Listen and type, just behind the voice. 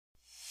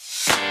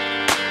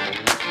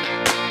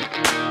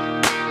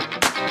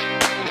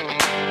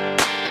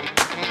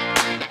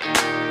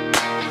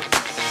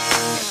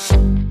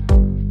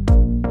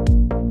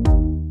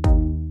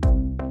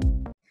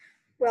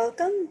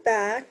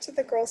back to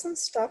the Girls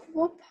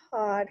Unstoppable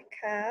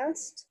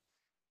podcast.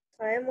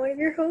 I am one of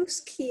your hosts,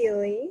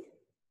 Keely.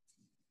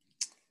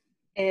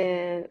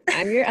 And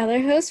I'm your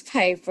other host,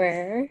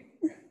 Piper.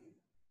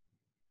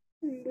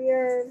 We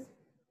are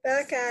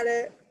back at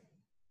it.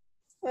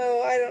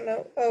 Oh, I don't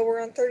know. Oh,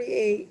 we're on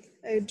 38.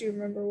 I do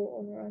remember what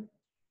one we're on.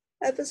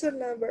 Episode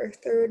number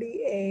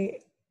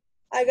 38.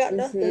 I got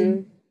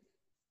nothing.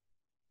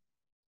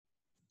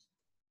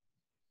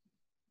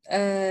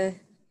 19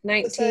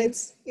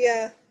 Besides,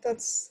 yeah,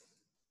 that's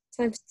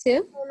times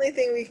 2. the only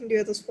thing we can do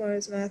at this point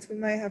is math. We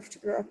might have to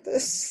drop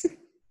this.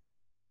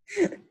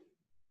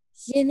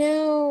 You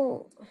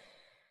know,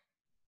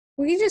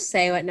 we can just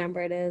say what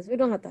number it is. We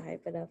don't have to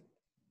hype it up.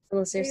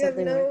 Unless there's We have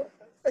something no more.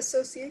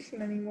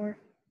 association anymore.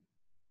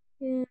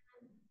 Yeah,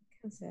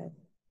 kind of sad.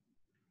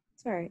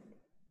 It's alright.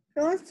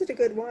 It lasted a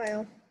good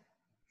while.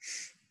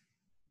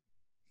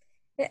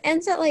 It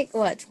ends at like,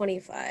 what,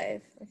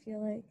 25? I feel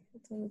like.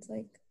 That's when it's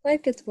like,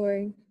 life gets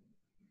boring.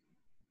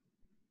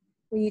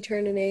 When you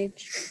turn an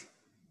age.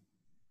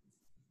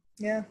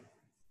 Yeah.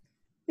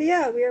 But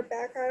yeah, we are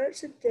back at it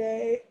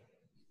today.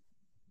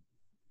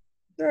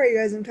 Sorry,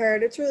 guys, I'm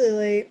tired. It's really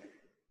late.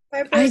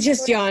 I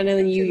just yawned and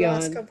then you the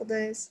last yawned. couple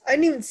days. I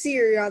didn't even see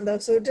your yawn though,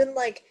 so it didn't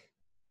like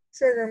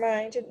trigger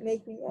mine. It didn't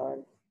make me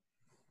yawn.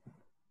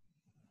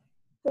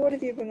 So what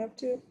have you been up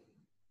to?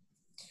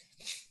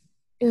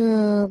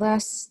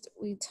 Last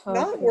we talked.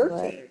 Not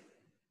working.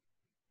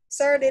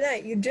 Saturday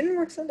night. You didn't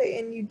work Sunday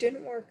and you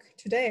didn't work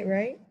today,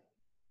 right?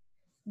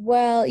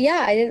 Well,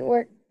 yeah, I didn't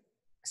work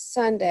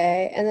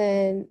Sunday, and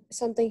then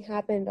something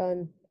happened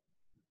on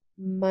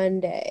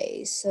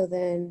Monday. So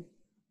then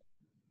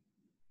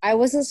I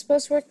wasn't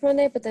supposed to work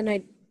Monday, but then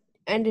I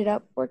ended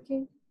up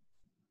working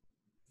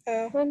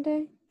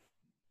Monday.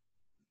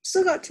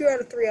 Still got 2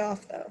 out of 3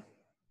 off though.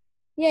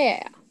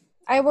 Yeah.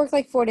 I work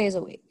like 4 days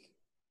a week.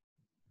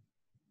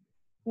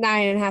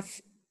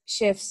 9.5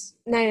 shifts,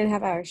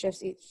 9.5-hour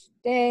shifts each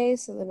day.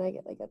 So then I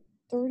get like a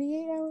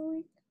 38-hour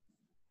week,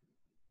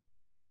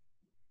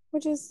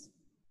 which is,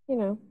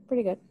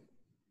 pretty good.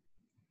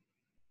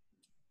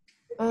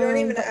 Don't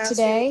even ask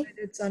today, me what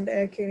I did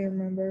Sunday. I can't even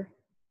remember.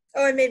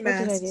 Oh, I made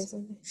masks. What did I do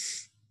Sunday?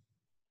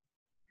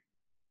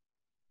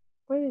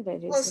 What did I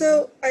do Also,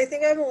 Sunday? I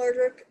think I'm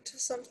allergic to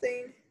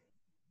something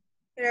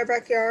in our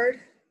backyard.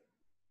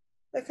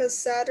 Because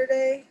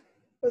Saturday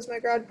was my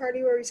grad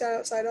party where we sat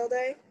outside all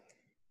day.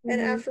 Mm-hmm.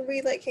 And after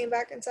we came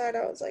back inside,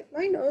 I was like,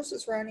 my nose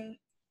is runny.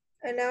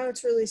 And now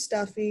it's really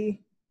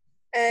stuffy.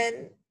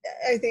 And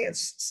I think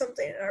it's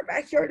something in our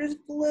backyard is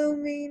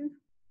blooming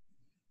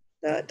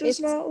that does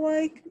not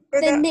like,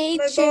 or that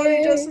nature. my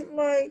body doesn't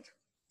like.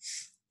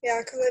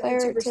 Yeah, because I've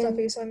been super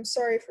stuffy, so I'm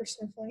sorry for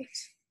sniffling.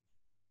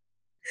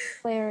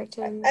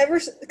 Claritin.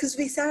 Because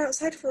we sat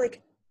outside for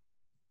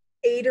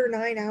 8 or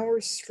 9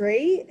 hours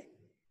straight,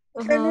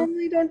 which I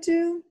normally don't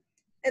do.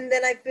 And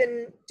then I've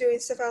been doing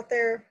stuff out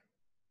there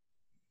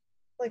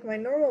my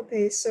normal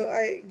pace, so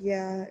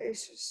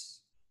it's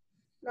just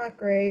not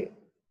great,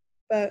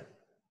 but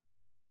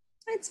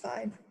it's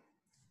fine.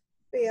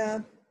 But yeah,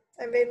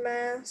 I made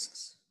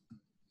masks.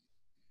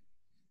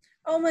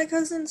 Oh, my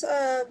cousin's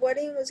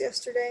wedding was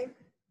yesterday.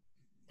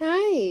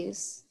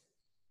 Nice.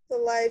 The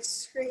live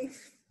stream.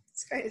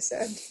 It's kind of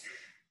sad.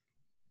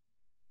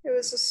 It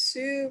was a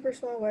super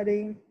small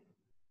wedding.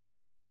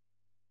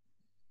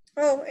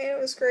 Oh, and it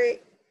was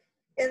great.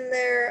 In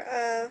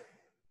there,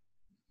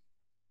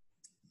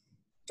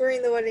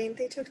 during the wedding,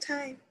 they took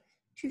time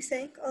to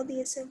thank all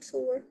the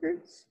essential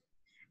workers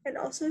and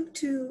also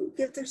to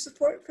give their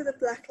support for the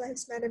Black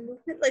Lives Matter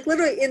movement,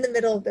 literally in the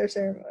middle of their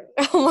ceremony.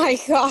 Oh my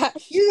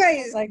gosh. You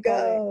guys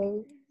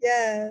go.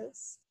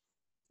 Yes.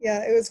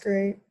 Yeah, it was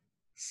great.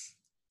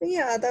 But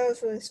yeah, that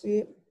was really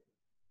sweet.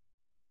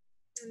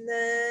 And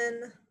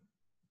then,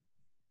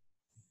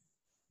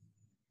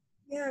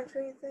 I'm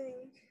trying to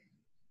think.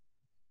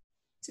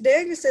 Today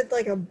I just did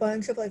a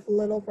bunch of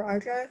little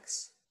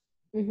projects.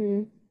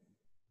 Mm-hmm.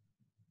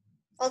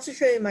 I'll have to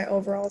show you my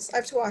overalls. I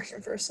have to wash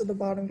them first so the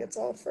bottom gets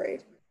all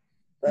frayed.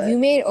 But you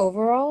made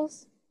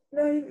overalls?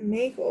 No, I didn't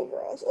make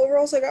overalls.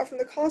 Overalls I got from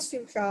the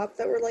costume shop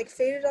that were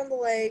faded on the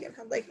leg and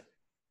had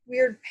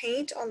weird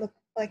paint on the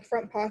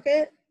front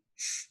pocket.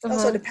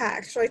 Also had a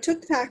patch. So I took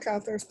the patch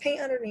off. There was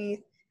paint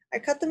underneath. I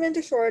cut them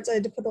into shorts. I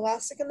had to put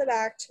elastic in the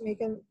back to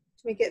make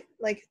it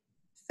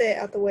fit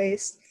at the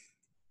waist.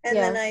 And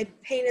then I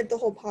painted the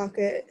whole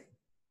pocket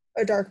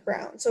a dark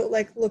brown. So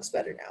it looks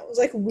better now. It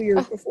was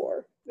weird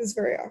before. It was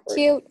very awkward.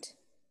 Cute.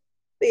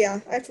 But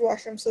yeah, I have to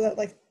wash them so that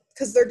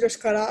because they're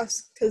just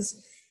cut-offs.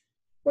 Because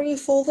when you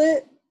fold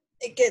it,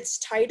 it gets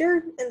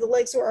tighter, and the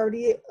legs were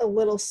already a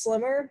little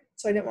slimmer,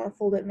 so I didn't want to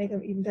fold it and make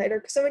them even tighter.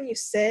 Because then when you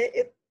sit,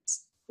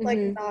 it's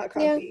not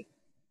comfy. Yeah.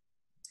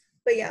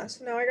 But yeah,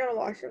 so now I gotta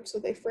wash them so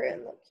they fray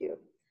and look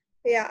cute.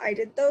 But yeah, I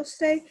did those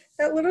today.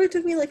 That literally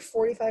took me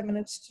 45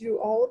 minutes to do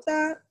all of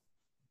that,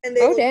 and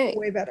they look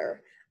way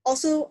better.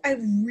 Also, I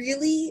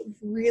really,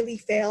 really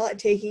fail at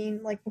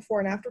taking before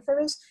and after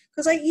photos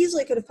because I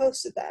easily could have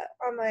posted that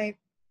on my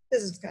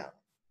business account.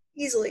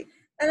 Easily.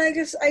 And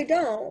I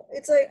don't.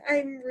 It's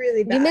I'm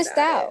really bad. You missed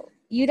out.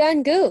 you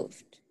done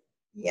goofed.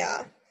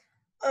 Yeah.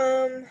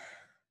 Oh,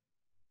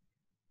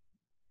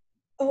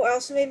 I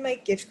also made my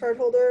gift card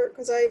holder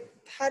because I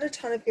had a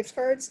ton of gift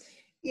cards.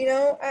 You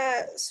know,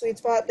 at Sweet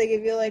Spot, they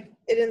give you like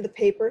it in the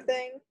paper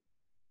thing.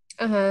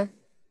 Uh-huh.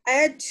 I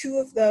had two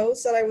of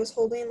those that I was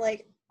holding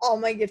like all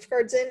my gift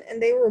cards in,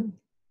 and they were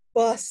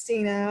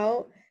busting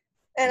out.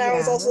 And I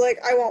was also Yeah. like,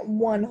 I want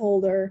one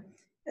holder.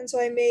 And so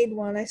I made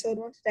one. I sewed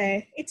one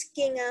today. It's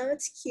gingham.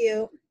 It's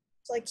cute.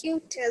 It's like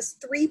Cute. it has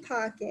 3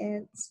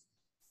 pockets.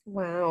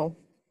 Wow.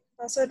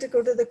 I also had to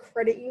go to the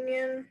credit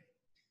union,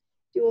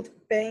 deal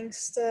with bank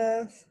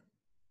stuff.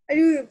 I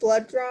do a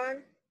blood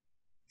drawing.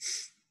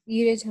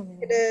 You did tell me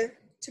Did that.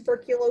 a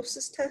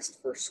tuberculosis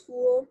test for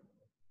school.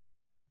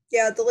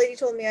 Yeah, the lady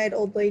told me I had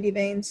old lady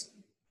veins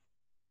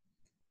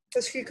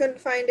because she couldn't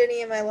find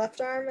any in my left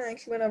arm, and then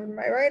she went over to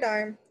my right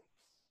arm,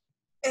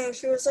 and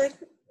she was like,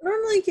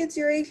 "Normally, kids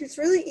your age, it's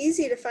really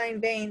easy to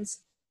find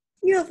veins.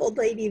 You have old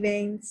lady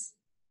veins."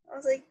 I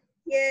was like,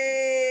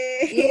 "Yay!"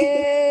 She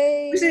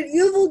Yay. said,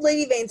 "You have old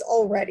lady veins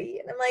already,"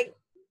 and I'm like,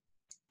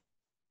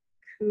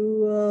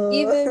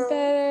 Even "Cool."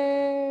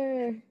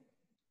 better.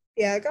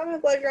 Yeah, I got my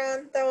blood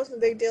drawn. That wasn't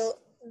a big deal.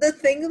 The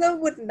thing though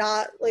would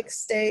not like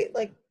stay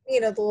like the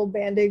little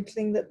bandage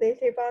thing that they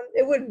tape on.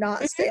 It would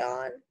not stay Mhm.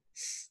 on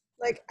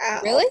like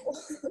at Really? all.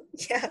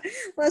 Yeah,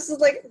 lasted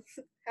like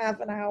half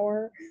an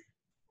hour,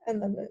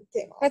 and then it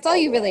came off That's all all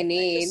you the way. really I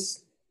need.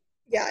 just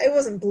it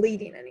wasn't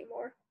bleeding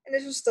anymore, and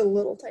it's just a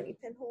little tiny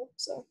pinhole.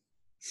 So,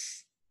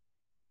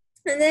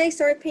 and then I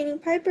started painting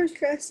Piper's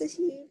dress this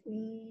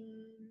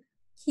evening.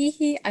 Hee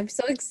hee. I'm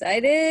so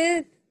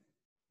excited.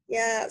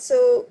 Yeah,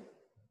 so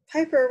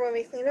Piper, when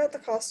we cleaned out the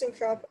costume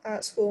shop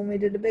at school and we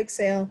did a big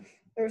sale,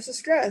 there was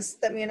this dress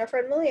that me and our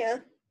friend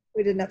Malia,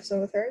 we did an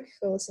episode with her,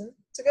 so listen.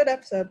 It's a good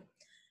episode.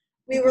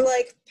 We were Mhm.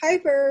 like,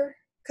 Piper,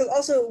 because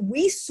also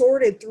we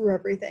sorted through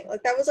everything.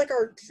 Like that was like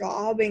our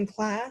job in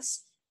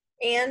class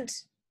and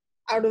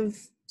out of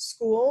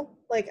school,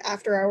 like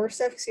after hour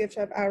stuff, because you have to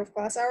have out of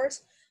class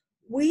hours.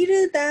 We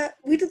did that.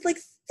 We did like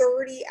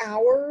 30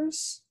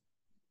 hours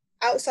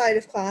outside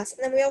of class,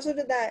 and then we also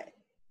did that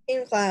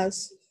in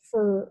class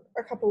for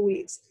a couple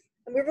weeks.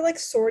 And we were like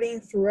sorting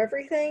through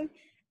everything,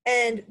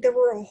 and there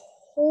were a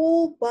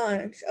whole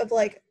bunch of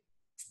like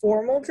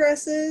formal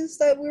dresses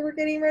that we were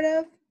getting rid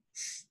of.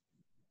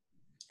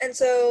 And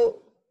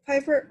so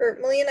Piper or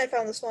Millie and I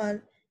found this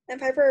one, and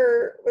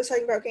Piper was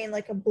talking about getting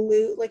like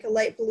a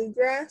light blue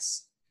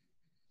dress.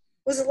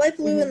 Was it light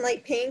blue and Mhm.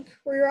 light pink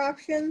were your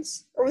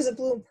options, or was it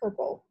blue and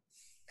purple?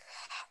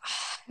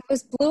 It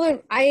was blue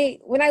and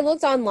when I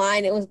looked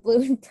online, it was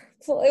blue and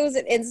purple. It was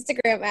an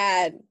Instagram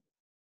ad.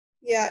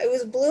 Yeah, it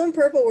was blue and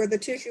purple were the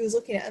two she was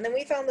looking at, and then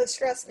we found this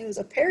dress, and it was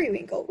a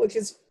periwinkle, which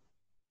is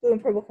blue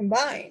and purple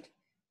combined.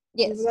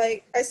 I was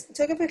Yes. like,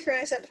 took a picture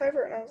and I sent to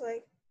Piper, and I was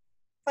like,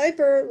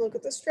 Piper, look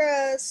at this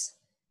dress.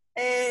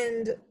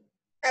 And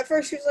at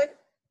first she was like,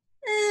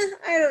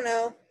 I don't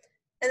know.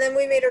 And then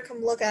we made her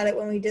come look at it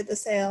when we did the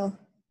sale,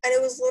 and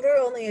it was literally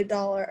only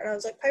 $1. And I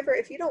was like, Piper,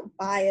 if you don't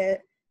buy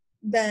it,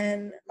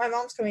 then my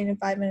mom's coming in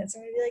 5 minutes.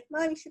 And I'd be like,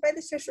 Mom, you should buy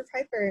this dress for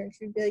Piper. And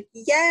she'd be like,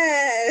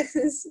 yes.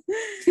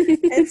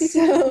 And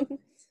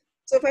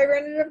so Piper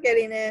ended up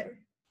getting it.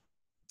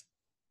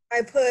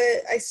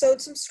 I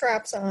sewed some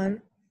straps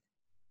on,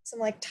 some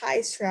like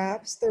tie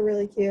straps. They're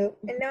really cute.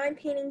 And now I'm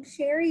painting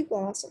cherry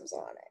blossoms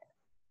on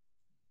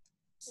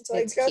it. And so I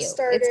It's just cute. It's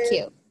started,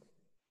 cute.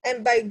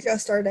 and by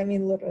just started, I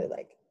mean literally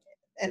like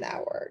an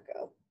hour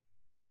ago.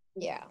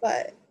 Yeah.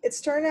 But it's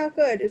turned out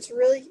good. It's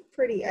really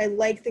pretty. I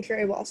like the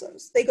cherry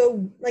blossoms. They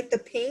go like the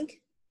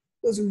pink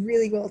goes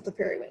really well with the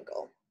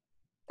periwinkle.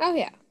 Oh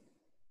yeah.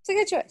 It's a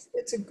good choice.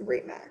 It's a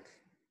great match.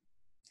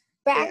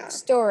 Yeah.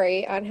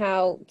 Backstory on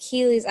how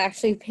Keely's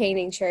actually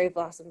painting cherry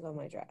blossoms on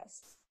my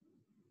dress.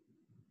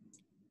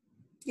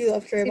 You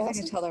love cherry See if I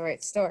can tell blossoms? the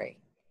right story.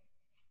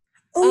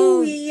 Oh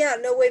Um, yeah,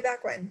 no, way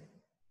back when.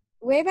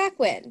 way back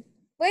when.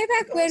 Way Like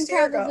back when, almost a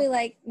year ago. probably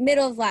like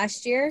middle of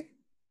last year.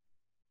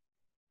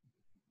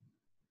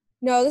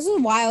 No, this was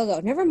a while ago.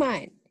 Never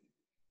mind.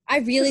 I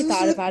really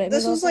thought about it This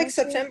middle was of like last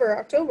year. September,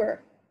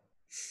 October.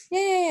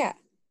 Yeah.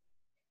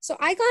 So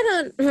I got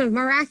on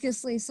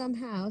miraculously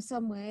somehow,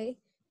 some way.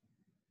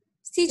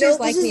 No, Teachers this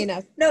like me was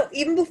enough. no,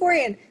 even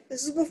beforehand.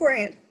 This was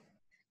beforehand.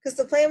 Because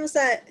the plan was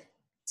that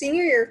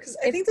senior year, because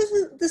I If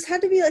think this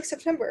had to be like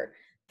September.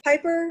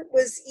 Piper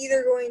was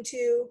either going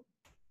to,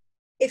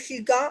 if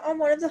she got on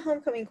one of the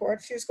homecoming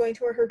courts, she was going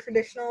to wear her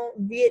traditional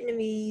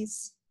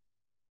Vietnamese.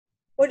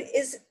 What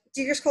is?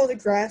 Do you just call it a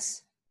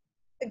dress?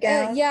 A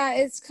gown? yeah,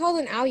 it's called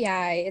an ao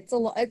dai.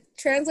 It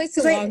translates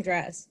to Because long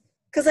dress.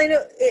 I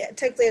know it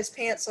technically has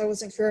pants, so I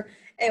wasn't sure.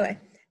 Anyway,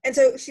 and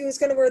so she was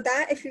going to wear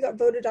that if she got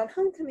voted on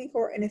homecoming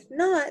court, and if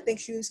not, then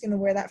she was going to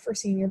wear that for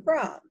senior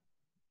prom.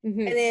 Hmm.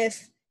 And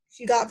if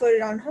she got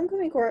voted on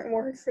homecoming court and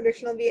wore her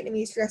traditional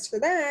Vietnamese dress for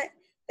that,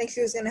 then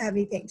she was going to have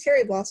me paint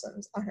cherry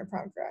blossoms on her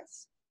prom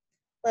dress.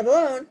 Let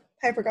alone,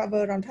 Piper got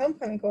voted on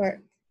homecoming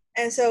court.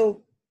 And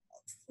so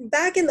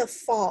back in the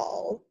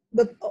fall,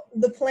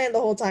 the plan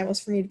the whole time was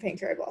for me to paint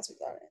cherry blossoms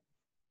on it.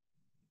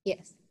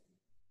 Yes.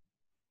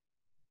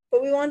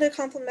 But we wanted a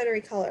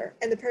complementary color,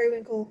 and the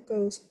periwinkle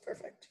goes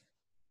perfect.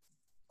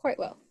 Quite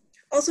well.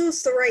 Also,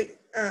 it's the right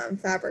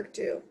fabric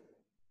too,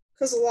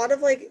 because a lot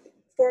of like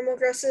formal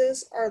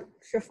dresses are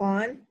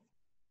chiffon.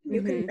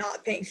 You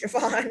cannot paint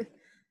chiffon.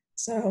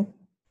 So,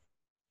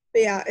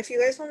 but yeah, if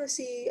you guys want to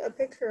see a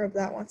picture of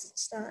that once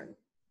it's done,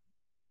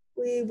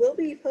 we will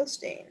be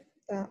posting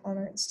that on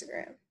our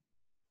Instagram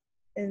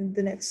in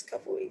the next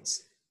couple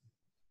weeks.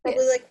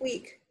 Probably like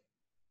week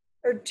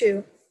or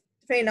two,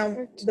 depending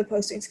on the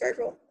posting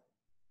schedule.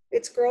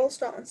 It's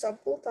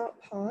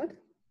girls.unstoppable.pod.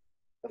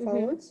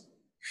 Follow us.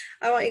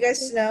 I want you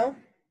guys to know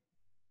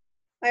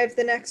I have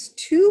the next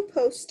 2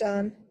 posts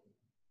done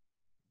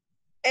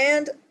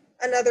and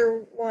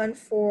another one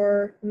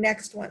for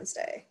next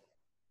Wednesday.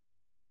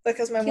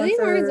 Because my one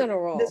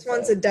for this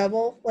one's a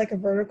double, like a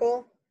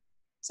vertical.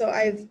 So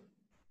I've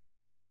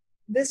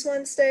this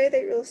Wednesday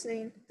that you're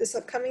listening, this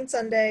upcoming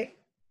Sunday,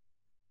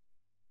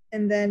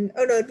 and then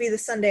it'd be the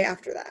Sunday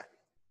after that.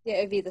 Yeah,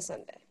 it'd be the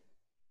Sunday.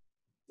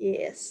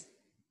 Yes.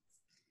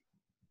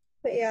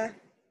 But yeah,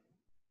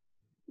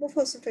 we'll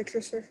post some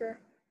pictures for sure.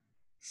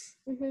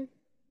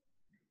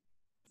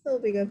 It'll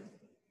be good.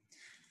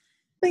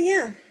 But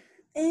yeah,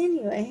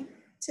 anyway,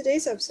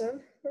 today's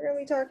episode, we're going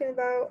to be talking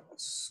about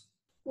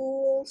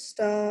school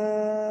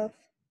stuff.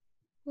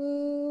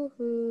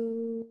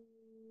 Woohoo.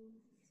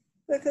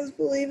 Because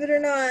believe it or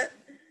not,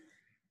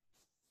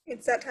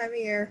 it's that time of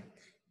year.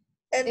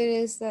 And it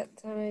is that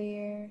time of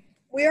year.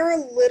 We are a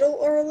little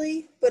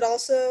early, but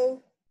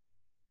also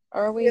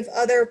we have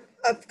other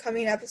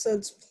upcoming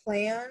episodes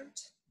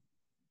planned.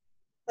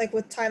 Like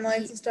with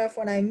timelines and stuff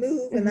when I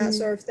move and that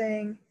sort of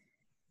thing.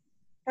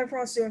 I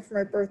promise doing for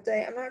my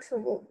birthday. I'm not sure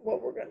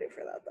what we're going to do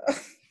for that though.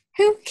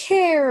 Who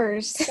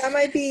cares? That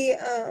might be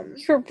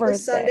your birthday. The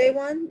Sunday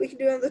one. We can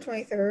do it on the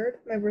 23rd.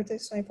 My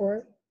birthday's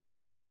 24th.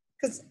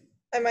 Because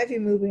I might be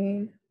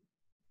moving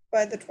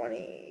by the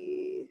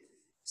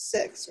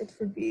 26th, which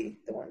would be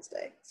the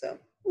Wednesday. So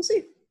we'll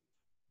see.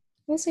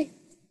 We'll see.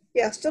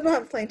 Yeah, still don't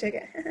have a plane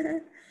ticket.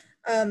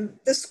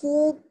 The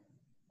school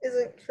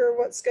isn't sure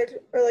what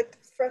schedule, or like the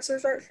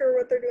professors aren't sure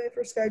what they're doing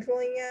for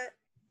scheduling yet.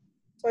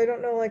 So I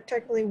don't know like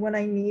technically when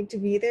I need to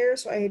be there,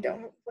 so I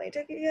don't have a plane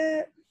ticket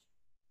yet.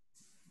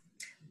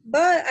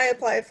 But I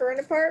applied for an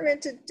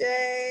apartment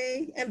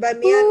today, and by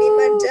me I mean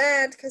my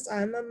dad, because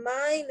I'm a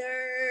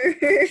minor.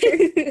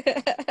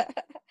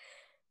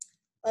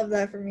 Love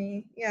that for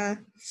me. Yeah.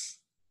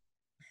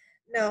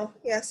 No,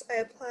 yes, I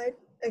applied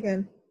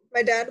again.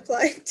 My dad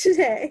applied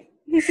today.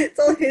 It's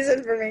all his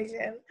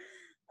information.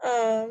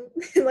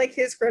 Like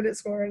his credit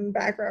score and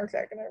background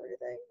check and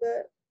everything.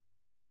 But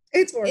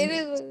it's for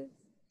me.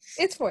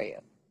 It's for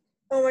you.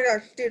 Oh my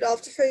gosh, dude, I'll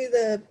have to show you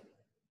the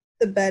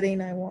bedding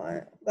I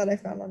want that I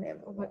found on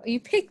Amazon. You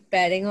picked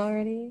bedding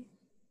already?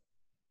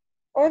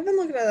 Oh, I've been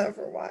looking at that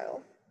for a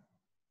while.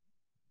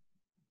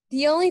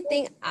 The only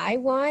thing I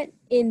want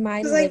in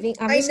my living,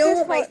 I know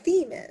what my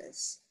theme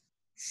is.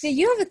 Yeah,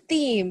 you have a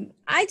theme.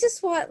 I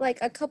just want like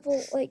a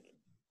couple like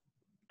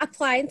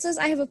appliances.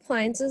 I have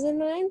appliances in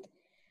mind.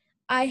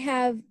 I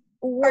have.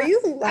 Are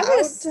you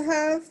allowed to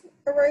have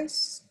a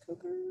rice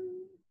cooker?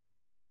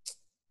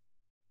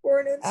 Or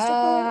an Instant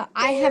Pot?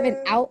 I have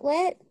an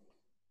outlet.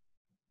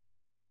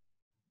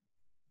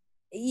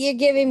 You're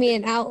giving me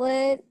an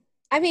outlet?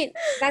 I mean,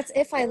 that's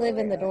if I live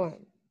in the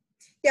dorm.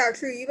 Yeah,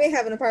 true. You may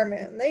have an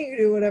apartment, and then you can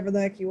do whatever the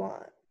heck you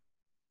want.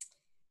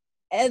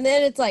 And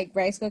then it's like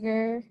rice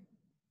cooker,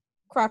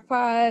 crock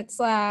pot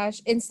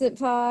 / Instant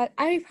Pot.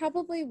 I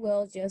probably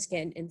will just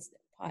get an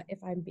Instant Pot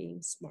if I'm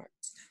being smart.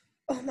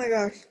 Oh my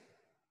gosh.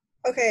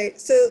 Okay,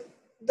 so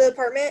the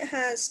apartment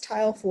has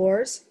tile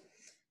floors.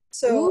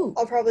 So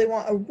I'll probably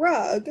want a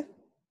rug.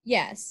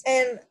 Yes.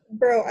 And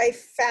bro, I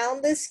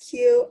found this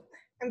cute.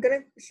 I'm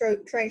gonna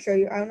try and show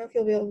you. I don't know if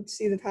you'll be able to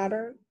see the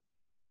pattern.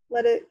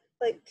 Let it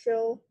like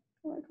chill.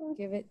 Oh my gosh.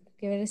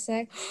 Give it a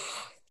sec.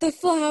 The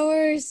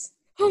flowers.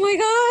 Oh my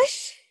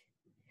gosh.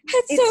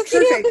 That's so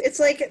cute. Perfect. It's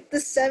like the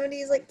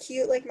 70s, like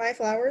cute, like My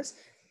Flowers.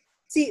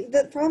 See,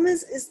 the problem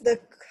is the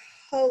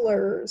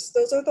colors.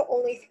 Those are the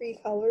only 3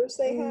 colors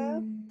they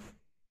have.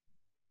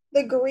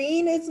 The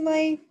green is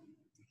my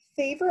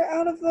favorite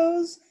out of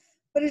those,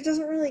 but it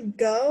doesn't really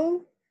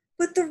go.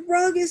 But the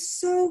rug is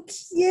so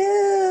cute.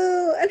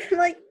 And I'm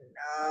like,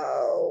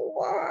 no,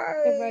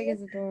 why? The rug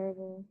is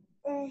adorable.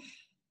 Oh,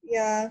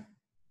 yeah.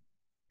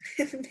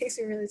 It makes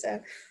me really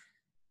sad.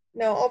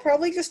 No, I'll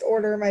probably just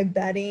order my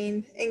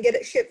bedding and get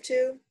it shipped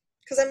to,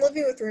 because I'm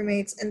living with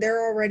roommates and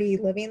they're already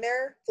living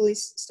there. The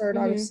lease started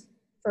August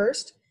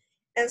 1st.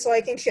 And so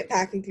I can ship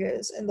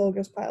packages and they'll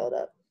just pile it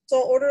up. So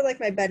I'll order like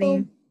my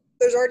bedding.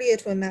 There's already a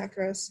twin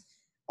mattress.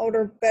 I'll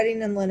order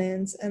bedding and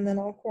linens, and then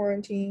I'll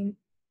quarantine.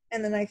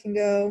 And then I can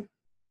go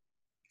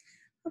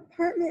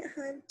apartment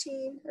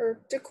hunting or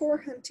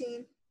decor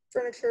hunting,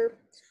 furniture,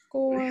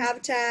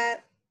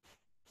 Habitat,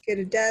 get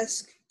a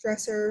desk,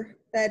 dresser,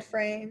 bed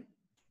frame.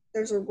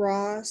 There's a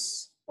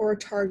Ross or a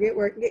Target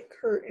where I can get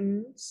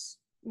curtains.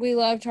 We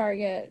love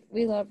Target.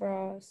 We love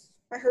Ross.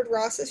 I heard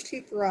Ross has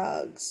cheap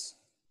rugs.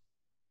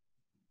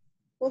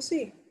 We'll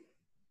see.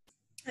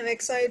 I'm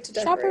excited to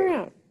Shop decorate.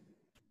 around.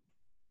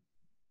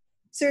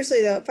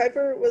 Seriously though,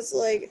 Piper was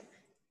like,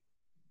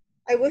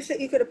 I wish that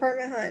you could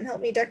apartment hunt and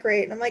help me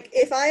decorate. And I'm like,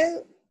 if I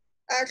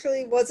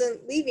actually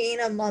wasn't leaving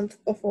a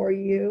month before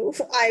you,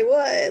 I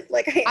would.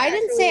 Like, I I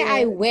didn't say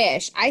actually I would.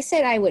 wish. I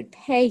said I would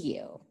pay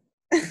you.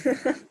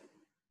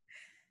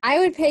 I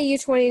would pay you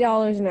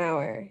 $20 an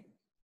hour.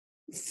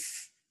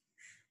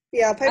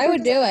 Yeah, I Piper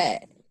would do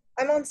doesn't. it.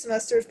 I'm on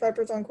semesters,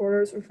 Piper's on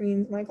quarters, which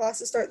means my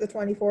classes start the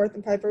 24th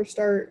and Piper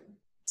start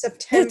The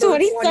September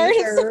 23rd of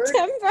 23rd.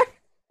 September.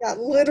 Yeah,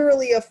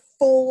 literally a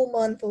full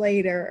month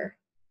later.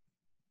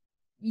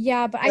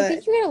 Yeah, but I But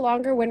think you get a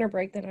longer winter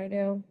break than I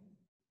do.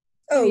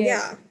 oh Maybe it.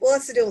 yeah, well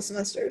that's the deal with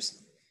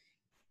semesters.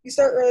 You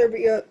start earlier,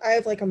 but I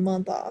have like a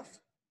month off.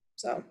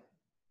 So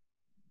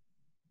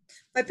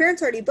my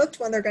parents already booked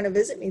when they're going to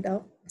visit me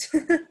though.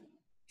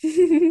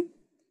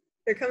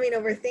 They're coming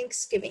over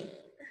Thanksgiving.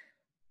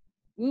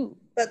 Ooh,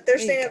 But they're there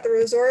you staying at go. the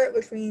resort,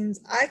 which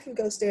means I can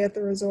go stay at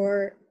the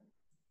resort.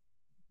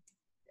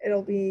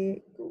 It'll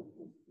be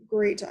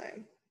great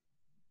time.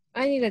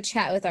 I need to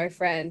chat with our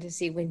friend to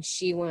see when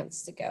she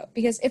wants to go.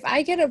 Because if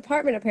I get an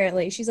apartment,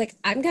 apparently, she's like,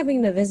 I'm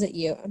coming to visit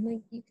you. I'm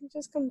like, you can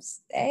just come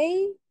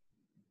stay?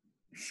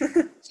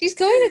 She's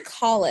going to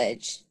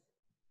college.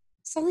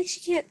 So, like, she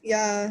can't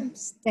Yeah, come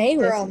stay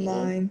they're with me.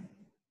 online.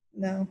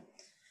 No.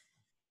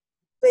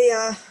 But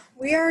yeah,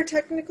 we are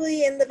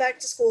technically in the back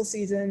to school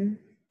season.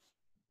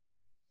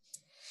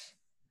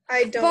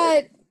 I don't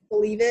But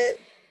believe it.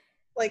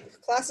 Like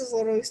classes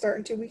literally start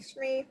in 2 weeks for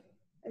me.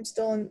 I'm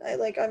still in. I'm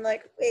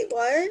like, wait,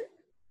 what?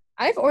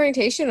 I have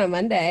orientation on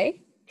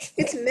Monday.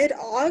 It's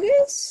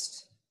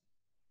mid-August.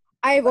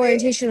 I have Like,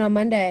 orientation on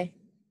Monday.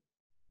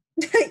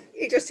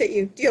 it just hit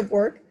you. Do you have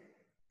work?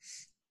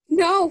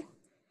 No,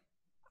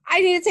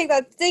 I need to take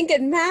that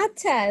thinking math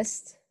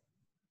test.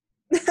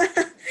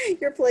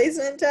 Your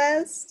placement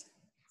test.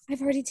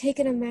 I've already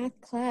taken a math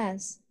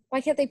class.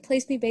 Why can't they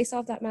place me based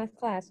off that math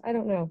class? I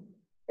don't know.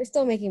 They're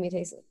still making me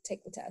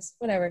take the test.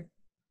 Whatever.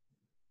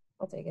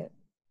 I'll take it.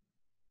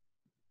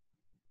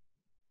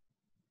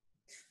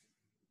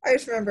 I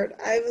just remembered.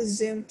 I have a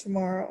Zoom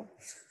tomorrow.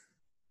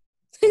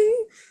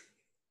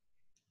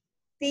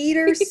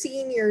 Theater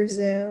senior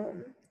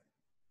Zoom.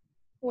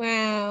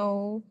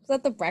 Wow. Is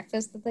that the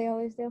breakfast that they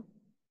always do?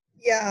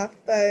 Yeah,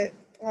 but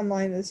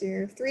online this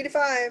year. 3 to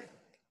 5.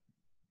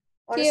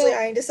 Honestly, Cute.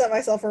 I need to set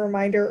myself a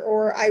reminder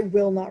or I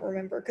will not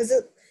remember because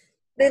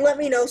they let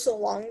me know so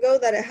long ago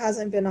that it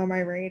hasn't been on my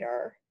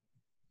radar.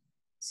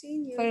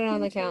 Senior Put it on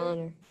the theater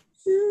calendar.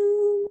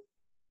 Zoom.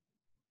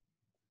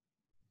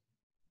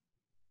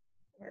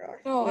 Oh my gosh.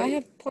 Oh, I Wait.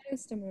 have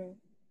plans tomorrow.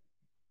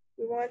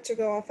 We want to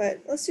go off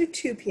at, let's do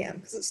 2 p.m.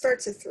 because it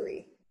starts at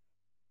 3.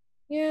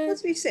 Yeah.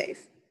 Let's be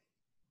safe.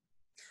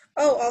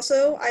 Oh,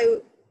 also,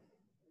 I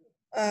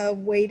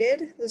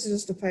waited. This is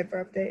just a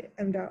Piper update.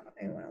 I doubt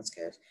anyone else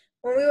cares.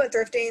 When we went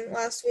thrifting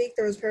last week,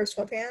 there was a pair of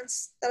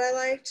sweatpants that I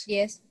liked,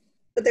 Yes.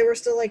 but they were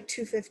still like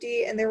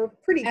 $250 and they were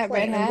pretty At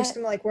Red plain. I'm just Hat.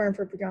 gonna like wear them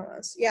for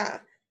pajamas. Yeah.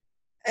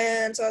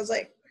 And so I was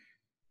like,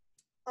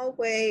 I'll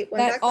wait.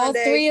 Went That back all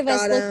three Monday, of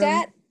us got looked them.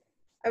 at.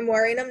 I'm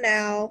wearing them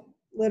now.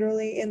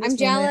 Literally in I'm this moment,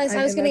 jealous. I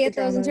I'm was in gonna my get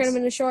those and turn them pajamas.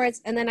 into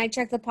shorts, and then I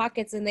checked the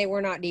pockets and they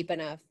were not deep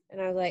enough. And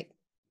I was like,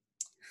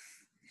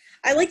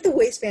 I like the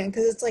waistband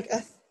because it's like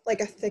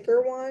a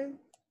thicker one.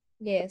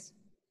 yes.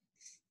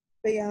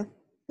 But yeah,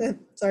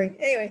 sorry.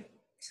 Anyway,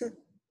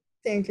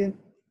 tangent.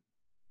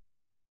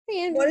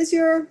 Hey, What Andrew. is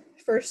your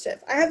first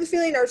tip? I have a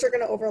feeling ours are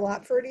going to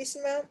overlap for a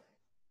decent amount,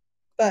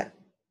 but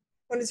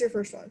what is your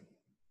first one?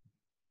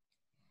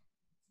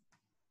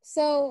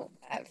 So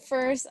at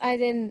first I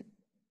didn't.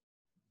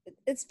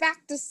 It's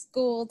back to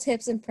school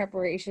tips and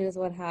preparation is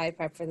what how I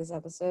prep for this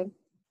episode.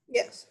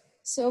 Yes.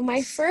 So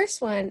my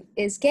first one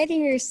is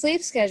getting your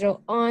sleep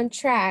schedule on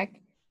track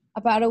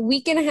about a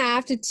week and a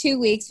half to 2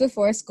 weeks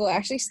before school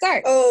actually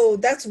starts. Oh,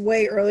 that's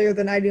way earlier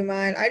than I do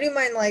mine. I do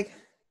mine like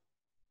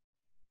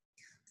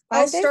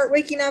I'll 5 days? start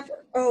waking up.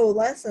 Oh,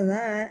 less than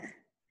that.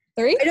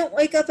 3? I don't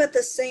wake up at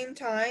the same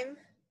time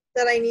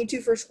that I need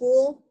to for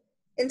school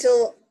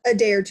until a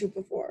day or two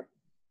before.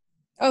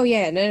 Oh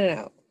yeah,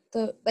 no.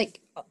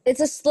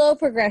 It's a slow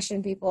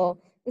progression, people.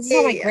 This is Yeah,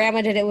 how my yeah, yeah.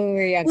 grandma did it when we were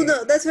Well, younger.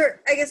 no, that's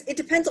where I guess it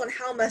depends on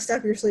how messed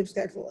up your sleep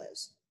schedule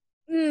is.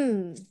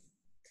 Hmm.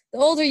 The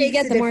older you Makes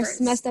get, a the more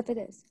difference. messed up it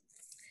is.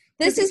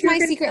 Because This if is you're my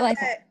getting secret up life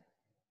hack.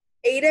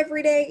 at 8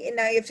 every day and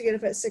now you have to get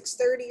up at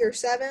 6:30 or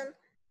 7,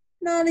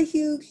 not a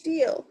huge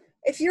deal.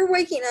 If you're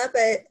waking up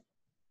at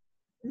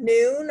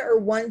noon or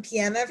 1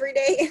 p.m. every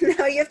day and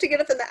now you have to get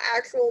up in the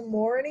actual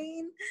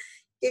morning,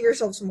 give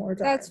yourself some more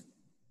That's time.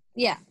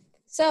 yeah.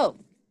 So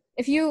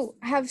if you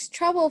have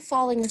trouble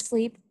falling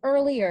asleep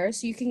earlier,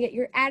 so you can get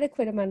your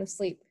adequate amount of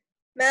sleep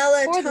for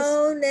this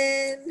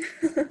Melatonin.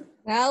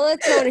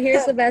 melatonin.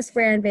 Here's the best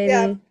brand,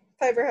 Yeah, baby.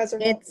 Piper has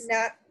a It's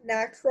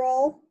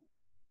natural.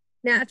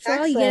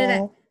 natural. You get it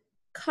at Natural.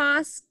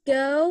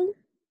 Costco.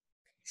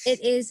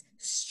 It is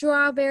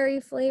strawberry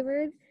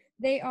flavored.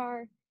 They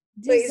are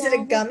Wait, is it a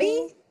dissolvable.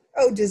 gummy?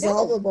 Oh, No,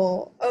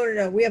 dissolvable. Oh,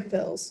 no, we have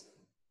pills.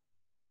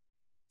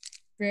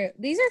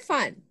 these are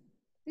fun.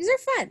 These are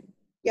fun.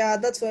 Yeah,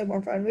 that's way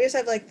more fun. We just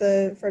have like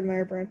the Fred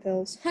Meyer brand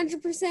pills.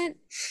 100%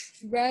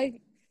 drug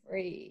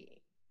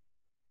free.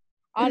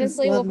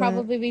 Honestly, we'll Love that.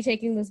 probably be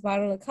taking this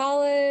bottle to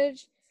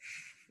college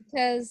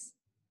because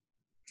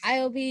I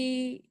will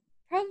be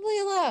probably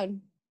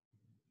alone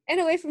and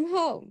away from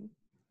home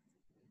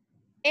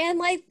and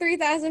like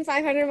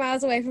 3,500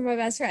 miles away from my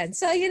best friend.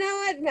 So, you know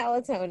what?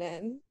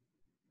 Melatonin.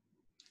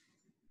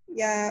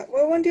 Yeah.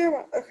 What one do you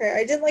want? Okay,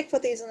 I didn't like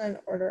put these in an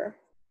order.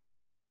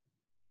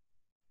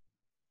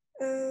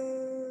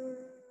 Um,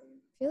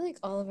 I feel like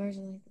all of ours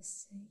are like the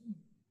same.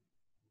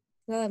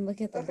 Now that I'm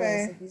looking at the list,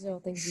 okay. like these are all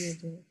things you would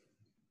do.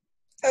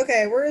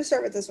 Okay, we're gonna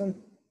start with this one.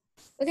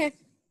 Okay.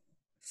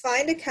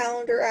 Find a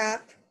calendar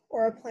app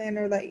or a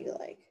planner that you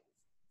like.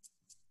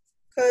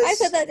 I put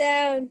Because that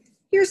down.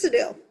 here's the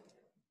deal.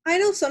 I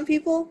know some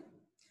people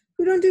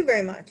who don't do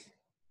very much.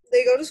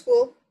 They go to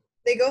school,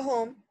 they go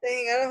home, they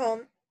hang out at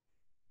home,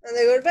 and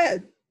they go to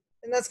bed.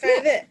 And that's kind Yeah.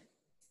 of it.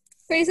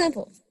 Pretty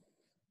simple.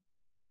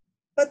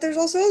 But there's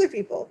also other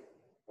people,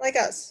 like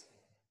us,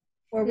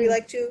 where we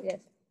like to Yes.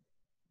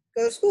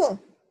 go to school.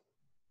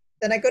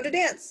 Then I go to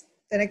dance.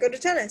 Then I go to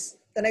tennis.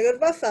 Then I go to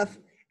buff stuff.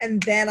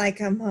 And then I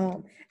come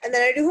home. And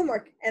then I do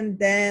homework. And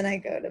then I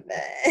go to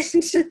bed.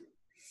 And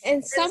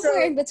And somewhere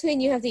so, in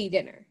between, you have to eat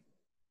dinner.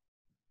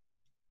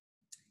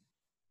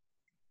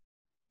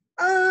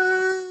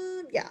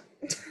 yeah.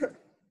 Yeah.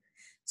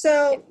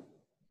 So,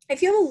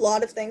 if you have a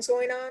lot of things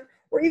going on,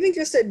 or even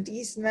just a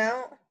decent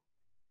amount,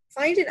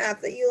 find an app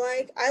that you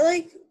like. I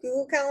like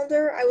Google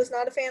Calendar. I was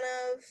not a fan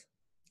of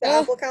the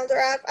Oh, Apple Calendar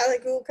app. I like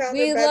Google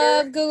Calendar we better.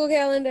 love Google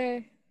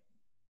Calendar.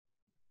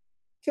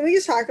 Can we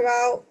just talk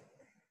about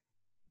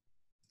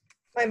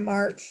my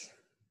March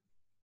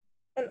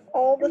and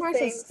all Your the March was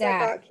things that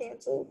got stacked.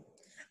 canceled?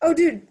 Oh,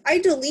 dude, I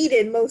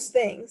deleted most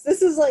things.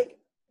 This is like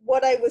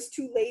what I was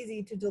too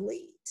lazy to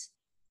delete.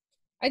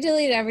 I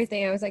deleted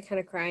everything. I was like kind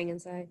of crying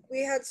inside.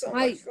 We had so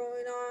My much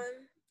going on,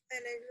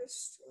 and I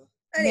just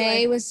May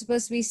anyway. was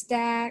supposed to be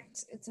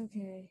stacked. It's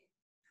okay.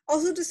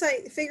 Also,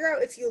 decide figure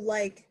out if you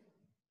like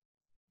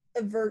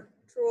a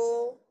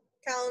virtual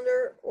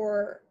calendar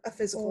or a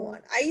physical Or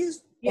one. I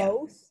use yeah.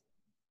 both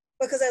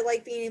because I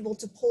like being able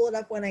to pull it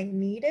up when I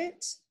need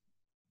it.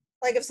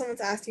 Like if someone's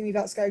asking me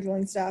about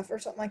scheduling stuff or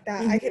something like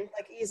that, I can Mm-hmm.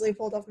 like easily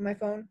pull it up on my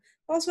phone.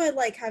 Also, I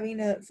like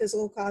having a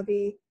physical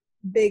copy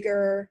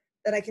bigger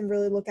that I can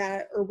really look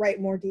at or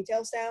write more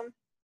details down.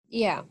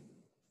 Yeah.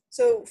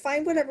 So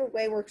find whatever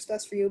way works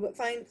best for you, but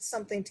find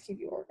something to keep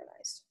you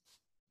organized.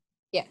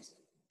 Yes.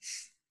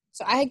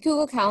 So I had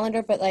Google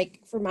Calendar, but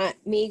like for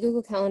me,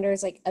 Google Calendar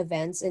is like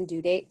events and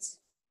due dates.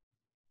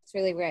 It's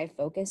really where I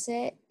focus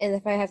it. And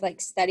if I have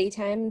like study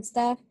time and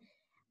stuff,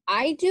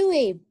 I do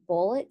a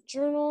bullet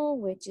journal,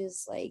 which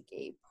is like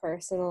a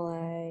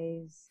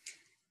personalized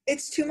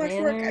It's too much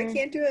work. I planner.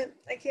 can't do it.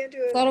 I can't do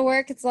It's a it. lot of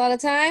work. It's a lot of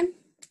time,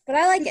 but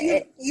I like Because you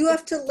it. you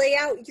have to lay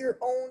out your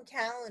own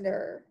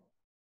calendar.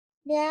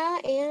 Yeah,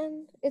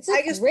 and it's a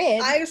I just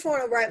grid. I just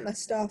want to write my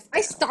stuff I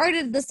down.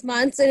 started this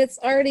month and it's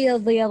already the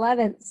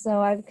 11th, so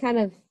I'm kind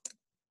of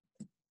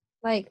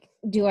like,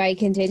 do I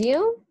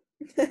continue?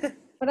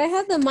 But I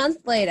have the month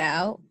laid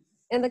out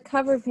and the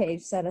cover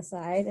page set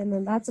aside, and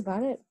then that's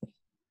about it.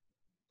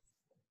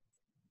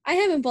 I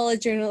haven't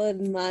bullet journaled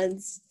in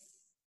months.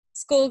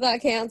 School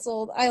got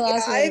canceled. I Yeah,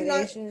 lost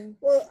motivation.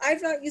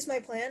 I've not used my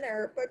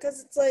planner because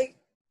it's like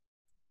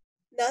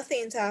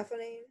nothing's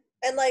happening.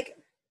 And like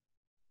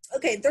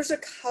okay, there's a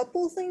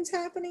couple things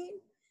happening,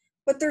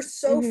 but there's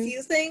so Mm-hmm.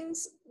 few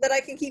things that I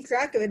can keep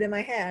track of it in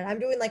my head. I'm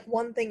doing like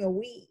one thing a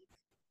week.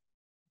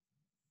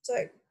 It's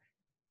like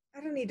I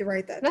don't need to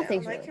write that down.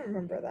 Nothing's I really can happening.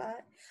 remember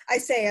that. I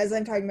say as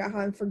I'm talking about how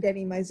I'm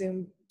forgetting my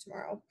Zoom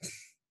tomorrow.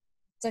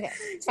 It's okay.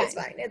 It's It's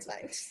fine. fine. It's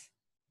fine.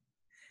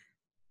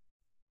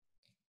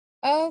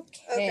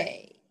 Okay.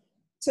 Okay.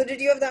 So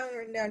did you have that one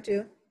written down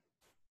too?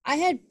 I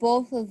had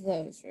both of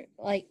those.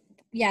 Like,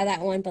 yeah,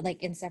 that one, but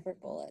like in separate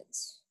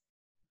bullets.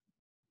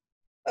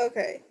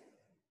 Okay.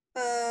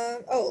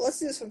 Oh, let's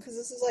do this one because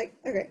this is like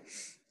okay.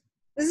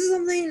 This is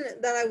something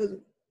that I was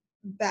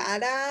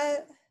bad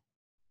at.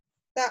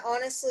 That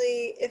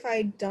honestly, if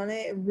I'd done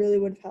it, it really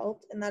would have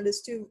helped, and that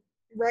is to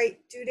write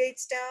due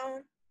dates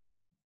down.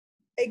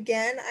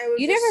 Again, I would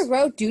You never just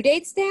wrote due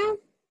dates down?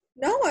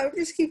 no, I would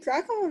just keep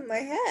track of them in my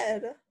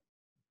head.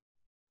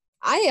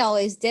 I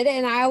always did it,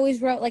 and I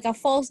always wrote like a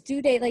false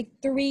due date like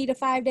 3 to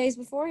 5 days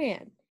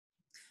beforehand.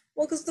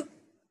 Well, because the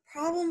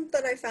problem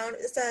that I found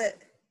is that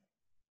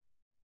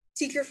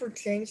teachers would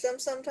change them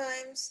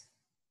sometimes.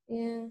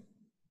 Yeah.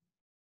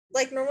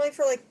 Like normally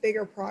for like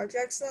bigger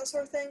projects and that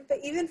sort of thing, but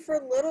even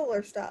for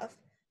littler stuff,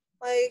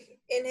 like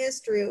in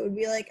history, it would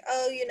be like,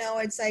 oh,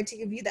 I decided to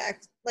give you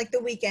like the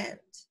weekend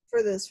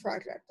for this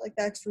project, like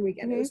the extra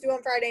weekend. It Mm-hmm. was due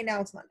on Friday, now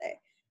it's Monday.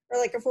 Or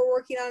like if we're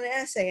working on an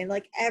essay and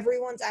like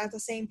everyone's at the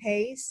same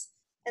pace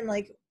and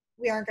like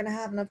we aren't gonna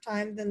have enough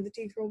time, then the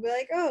teacher will be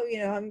like, oh,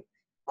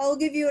 I'll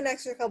give you an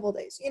extra couple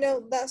days,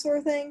 that sort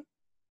of thing.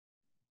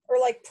 Or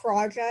like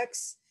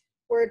projects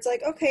where it's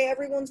like, okay,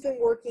 everyone's been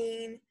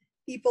working,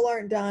 people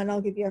aren't done,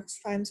 I'll give you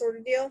extra time sort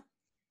of deal.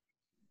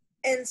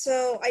 And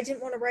so I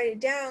didn't want to write it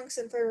down because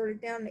if I wrote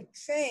it down, it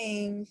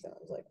changed. And I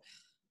was like,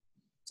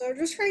 so I'm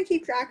just trying to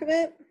keep track of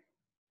it.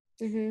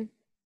 Mm-hmm.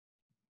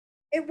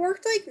 It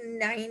worked like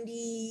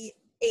 98%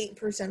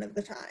 of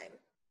the time.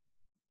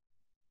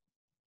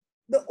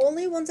 The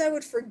only ones I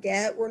would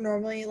forget were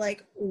normally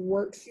like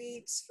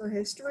worksheets for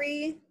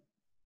history.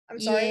 I'm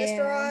sorry, Mr.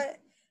 Yeah. Ott.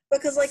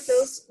 Because like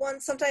those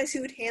ones, sometimes he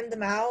would hand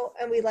them out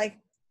and we like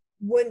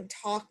wouldn't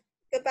talk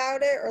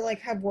about it or like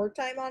have work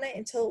time on it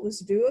until it was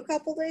due a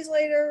couple days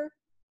later.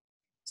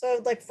 So I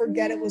would like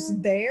forget it was Yeah.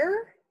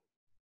 there.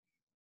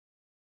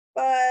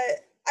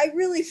 But I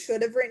really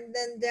should have written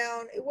them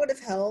down. It would have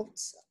helped.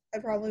 I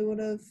probably would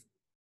have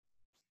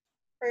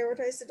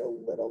prioritized it a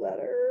little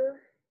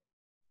better.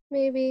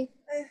 Maybe.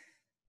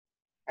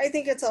 I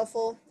think it's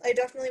helpful. I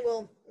definitely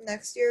will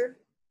next year,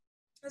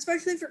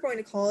 especially if you're going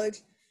to college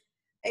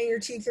and your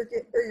teacher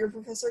or your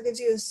professor gives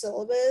you a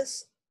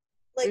syllabus.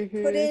 Like,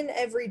 put Mm-hmm. in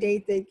every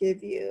date they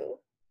give you.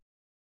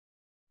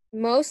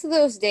 Most of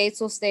those dates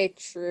will stay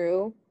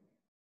true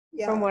from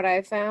Yeah. what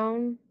I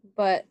found,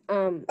 but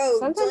Oh,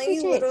 sometimes they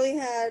Delaney change. literally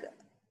had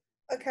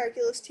a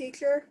calculus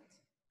teacher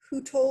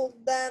who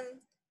told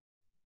them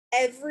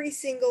every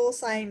single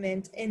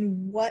assignment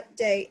and what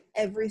day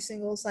every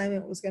single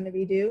assignment was going to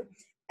be due.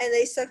 And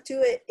they stuck to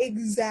it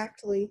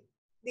exactly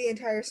the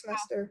entire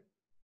semester.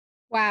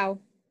 Wow.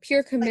 Pure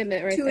Like,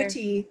 commitment right to a there.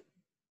 T.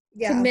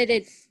 Yeah.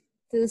 Committed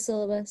to the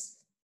syllabus.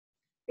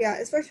 Yeah,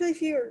 especially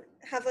if you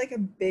have like a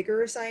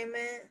bigger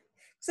assignment.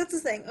 Because that's the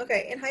thing.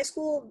 Okay, in high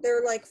school,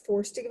 they're like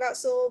forced to give out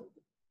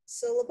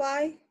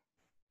syllabi,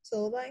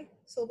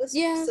 syllabus,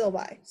 Yeah.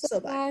 syllabi.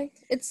 Syllabi.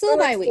 It's They're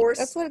like syllabi week.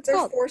 That's what it's they're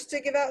called. forced to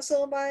give out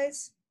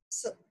syllabis.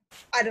 So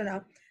I don't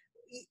know,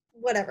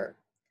 whatever.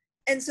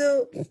 And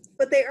so,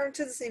 but they aren't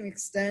to the same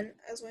extent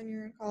as when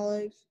you're in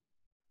college.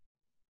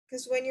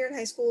 Because when you're in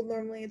high school,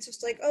 normally it's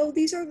just like, oh,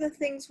 these are the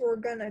things we're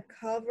gonna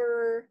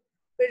cover,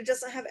 but it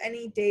doesn't have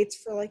any dates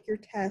for like your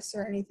tests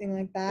or anything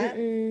like that.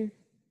 Mm-mm.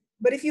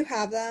 But if you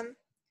have them,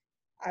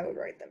 I would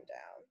write them down.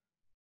 Oh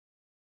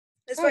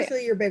yeah.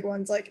 Especially your big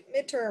ones like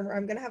midterm, or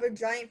I'm gonna have a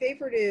giant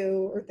paper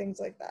due, or things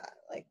like that.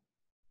 Like,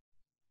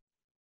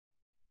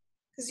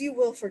 because you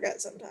will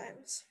forget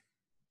sometimes,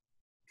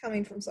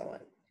 coming from someone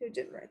who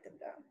didn't write them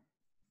down.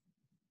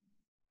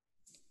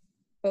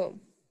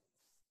 Boom.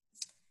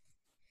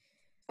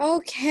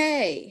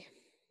 Okay.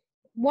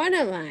 One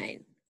of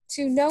mine,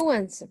 to no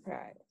one's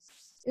surprise,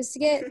 is to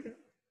get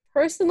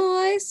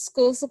personalized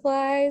school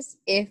supplies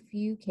if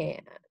you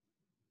can.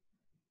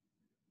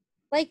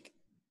 Like,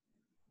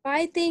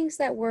 buy things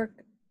that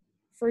work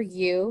for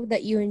you,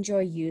 that you enjoy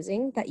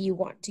using, that you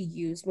want to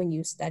use when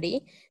you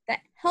study,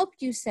 that help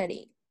you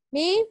study.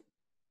 Me,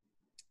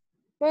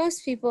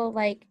 most people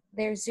like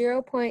their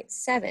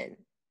 0.7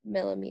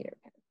 millimeter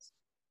pens.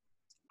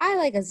 I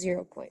like a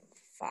 0.5.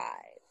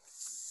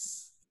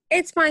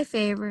 It's my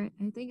favorite.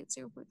 I think it's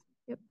 0.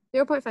 Yep,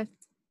 0.5.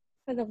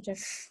 I double check.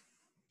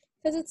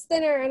 Because it's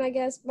thinner, and I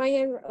guess my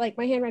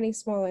handwriting's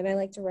smaller, and I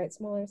like to write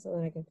smaller so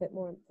that I can fit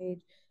more on the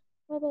page.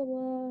 Blah blah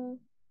blah.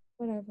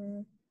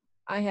 Whatever.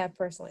 I have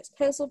personalized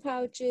pencil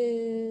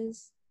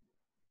pouches.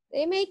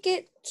 They make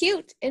it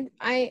cute, and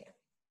I'm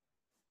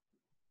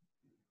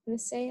gonna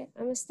say it.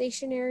 I'm a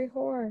stationery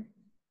whore.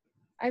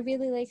 I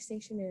really like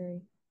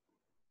stationery.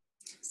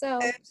 I So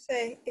have to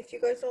say, if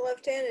you guys are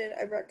left-handed,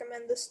 I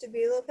recommend the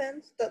Stabilo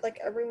pens that like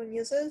everyone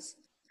uses.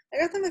 I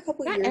got them a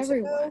couple not years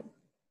ago. everyone.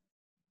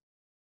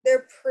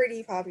 They're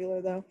pretty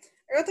popular though.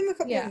 I got them a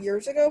couple of Yeah.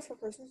 years ago for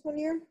Christmas one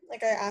year.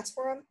 Like I asked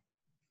for them,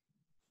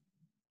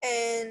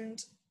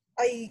 and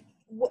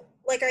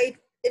like I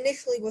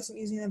initially wasn't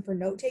using them for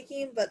note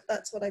taking, but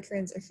that's what I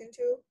transitioned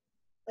to,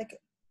 like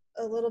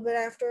a little bit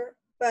after.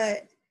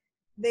 But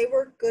they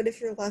work good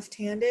if you're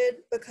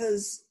left-handed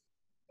because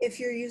if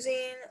you're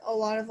using a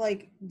lot of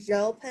like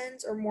gel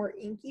pens or more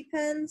inky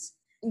pens,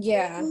 they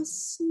Yeah. will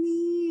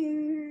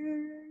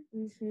smear.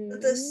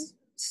 But the Mm-hmm.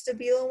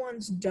 Stabilo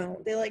ones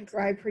don't. They like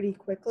dry pretty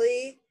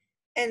quickly,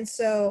 and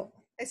so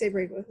I say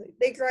pretty quickly.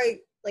 They dry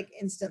like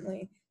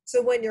instantly.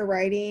 So when you're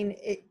writing,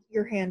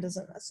 your hand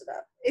doesn't mess it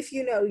up. If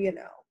you know, you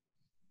know.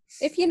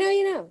 If you know,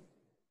 you know.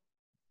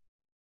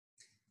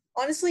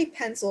 Honestly,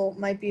 pencil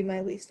might be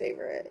my least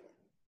favorite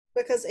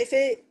because if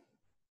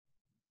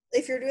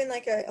you're doing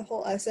like a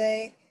whole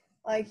essay,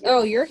 like your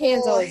Oh, your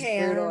hand's whole always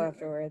brutal hand,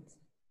 afterwards.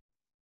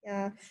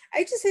 yeah. I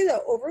have to say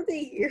that over the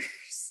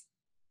years,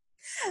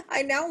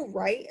 I now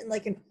write in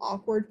like an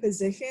awkward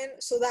position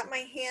so that my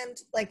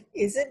hand like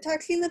isn't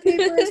touching the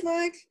paper as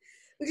much.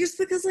 Just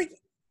because like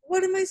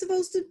what am I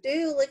supposed to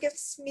do? Like it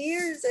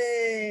smears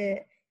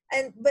it.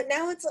 And but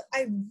now it's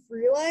I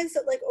realized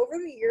that like over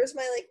the years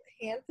my like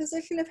hand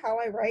position of how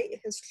I write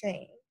has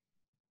changed.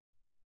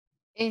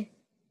 Eh.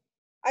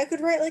 I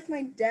could write like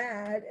my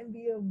dad and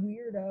be a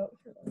weirdo.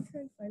 Let me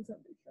try and find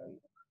something to show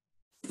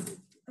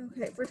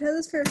you. Okay, pretend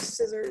this pair of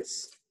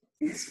scissors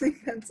is my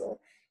pencil.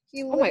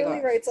 He Oh my literally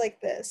gosh. writes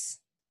like this.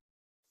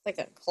 Like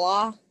a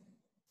claw.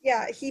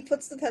 Yeah, he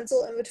puts the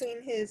pencil in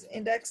between his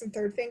index and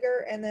third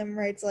finger and then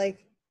writes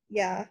like,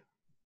 yeah.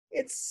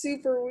 It's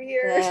super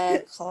weird.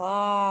 The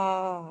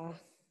claw.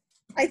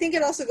 I think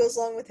it also goes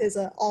along with his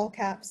all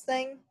caps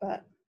thing,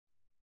 but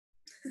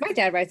My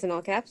dad writes in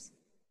all caps.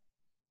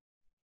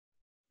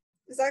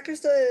 is that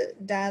just a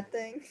dad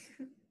thing?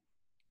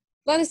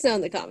 Let us know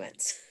in the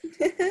comments.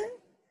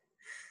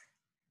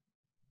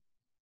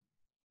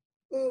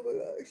 Oh my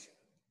gosh.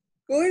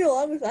 Going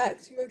along with that,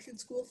 'cause you mentioned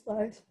school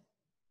supplies.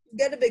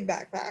 Get a big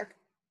backpack.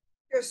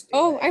 You're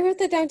Oh, I stupid. wrote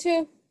that down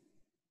too.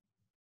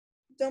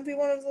 Don't be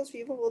one of those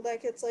people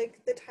that gets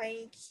like the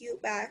tiny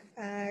cute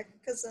backpack,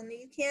 because then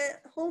you can't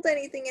hold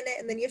anything in it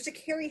and then you have to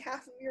carry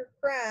half of your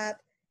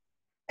crap.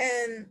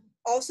 And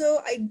also,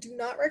 I do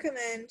not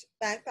recommend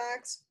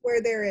backpacks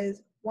where there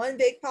is one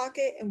big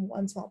pocket and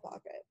one small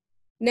pocket.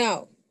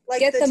 No, Like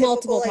get the the typical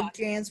multiple like pockets.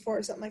 JanSport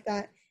or something like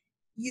that.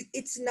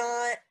 It's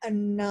not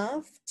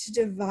enough to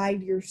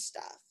divide your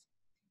stuff.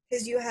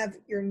 Because you have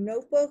your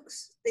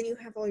notebooks, then you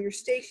have all your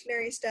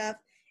stationery stuff.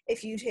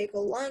 If you take a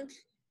lunch,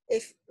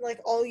 if like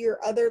all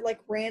your other like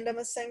random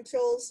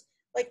essentials,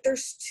 like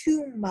there's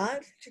too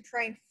much to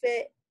try and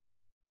fit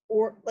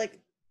or like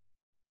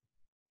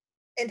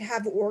and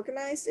have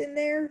organized in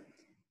there.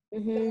 The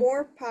Mm-hmm.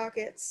 more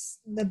pockets,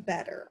 the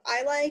better.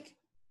 I like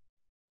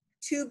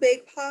two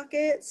big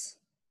pockets,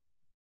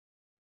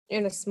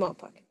 In a small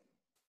pocket.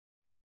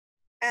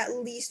 at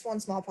least one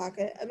small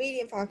pocket. A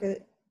medium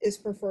pocket is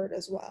preferred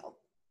as well.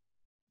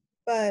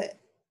 But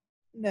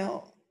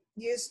no,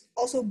 use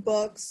also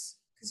books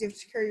because you have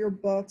to carry your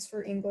books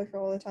for English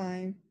all the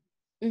time.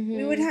 We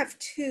would Mm-hmm. have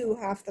two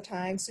half the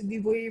time, so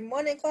we'd be reading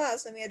one in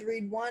class and we had to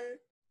read one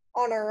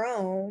on our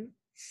own.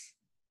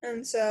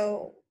 And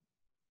so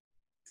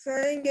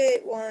try and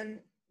get one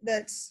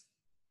that's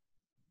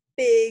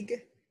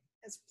big,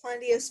 has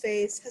plenty of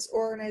space, has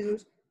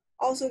organizers.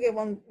 Also get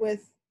one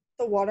with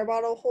the water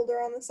bottle holder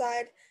on the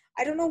side.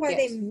 I don't know why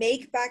they Yes.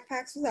 make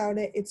backpacks without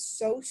it. It's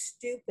so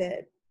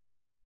stupid.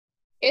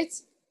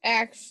 It's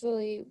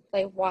actually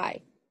like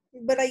why?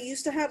 But I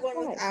used to have one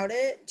Why? without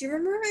it. Do you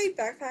remember my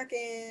backpack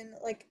in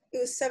like it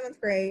was seventh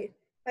grade?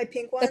 My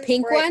pink The one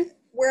pink one?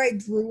 where I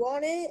drew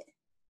on it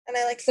and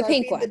I like The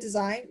pink sharpied the one.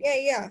 design. Yeah,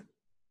 yeah.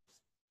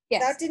 That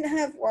Yes. didn't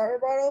have water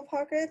bottle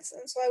pockets,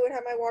 and so I would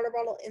have my water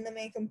bottle in the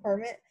main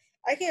compartment.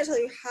 I can't tell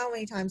you how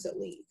many times it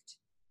leaked.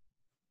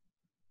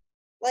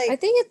 I Like,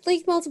 think it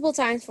leaked multiple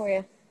times for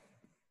you.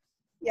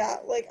 yeah,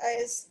 like I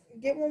just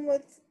get one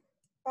with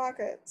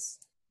pockets,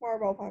 water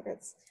bottle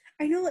pockets.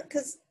 I know it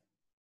because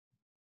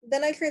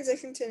then I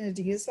transitioned to an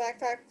Adidas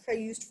backpack I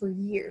used for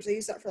years. I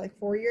used that for like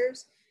 4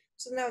 years.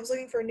 So then I was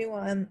looking for a new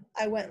one.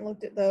 I went and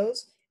looked at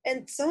those,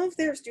 and some of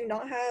theirs do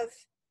not have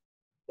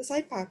the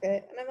side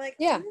pocket, and I'm like,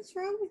 Yeah. what is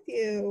wrong with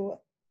you?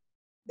 Well,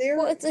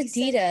 They're it's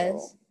Adidas.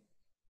 essential.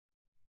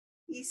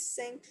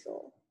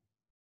 Essential.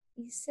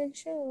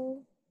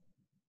 Essential.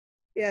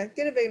 Yeah,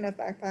 get a big enough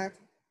backpack.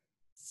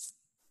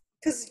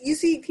 Because you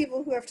see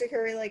people who have to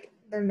carry like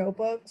their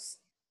notebooks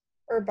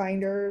or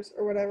binders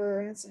or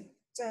whatever, and it's like,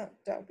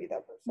 don't be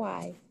that person.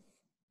 Why?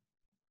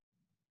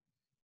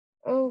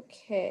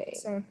 Okay.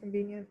 So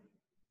inconvenient.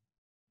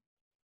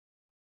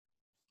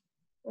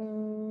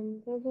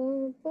 Bum,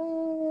 bum,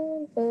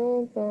 bum,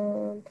 bum,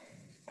 bum.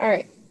 All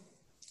right.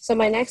 So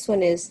my next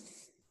one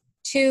is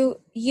to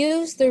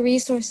use the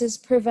resources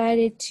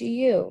provided to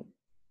you,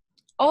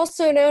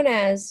 also known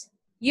as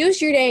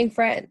use your dang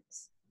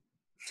friends,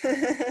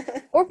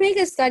 or make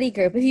a study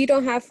group if you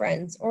don't have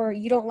friends or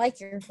you don't like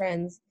your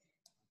friends.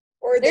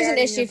 Or they There's an aren't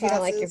in issue your if you don't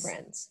like your classes.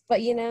 friends,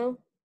 but you know,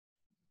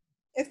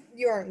 If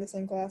you aren't in the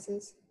same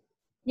classes.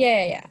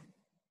 yeah.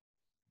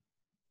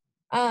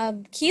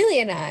 Keely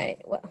and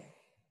well,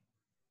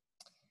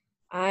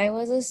 I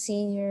was a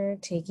senior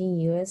taking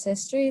US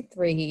History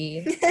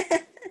 3.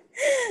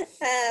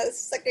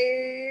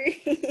 Sucker.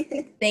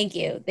 Thank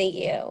you.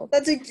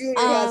 That's a junior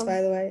class, Um,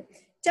 by the way.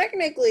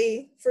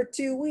 Technically, for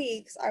 2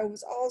 weeks, I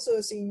was also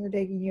a senior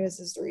taking US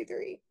History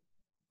 3.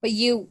 but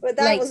you But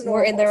that like was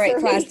were in normal the right for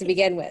class to me.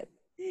 begin with.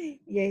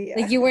 Yeah.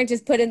 Like you weren't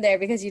just put in there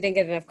because you didn't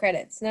get enough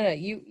credits. No,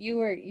 you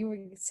were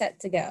set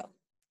to go.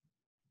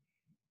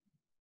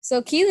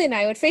 So Keely and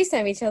I would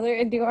FaceTime each other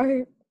and do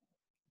our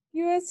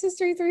US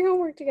History 3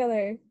 homework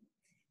together.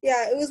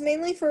 Yeah, it was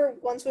mainly for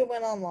once we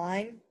went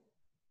online.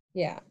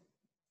 Yeah.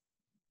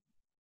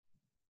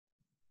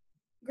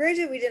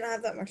 Granted, we didn't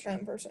have that much time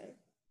in person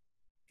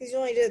because you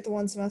only did it the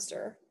one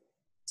semester.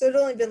 So it'd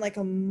only been like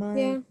a month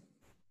Yeah.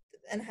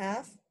 and a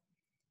half.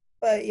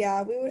 But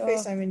yeah, we would Oh,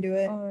 FaceTime and do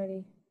it.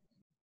 already.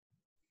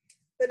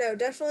 But no,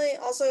 definitely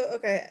also,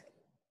 okay,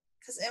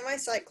 because in my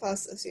psych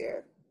class this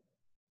year,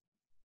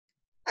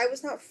 I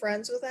was not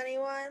friends with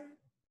anyone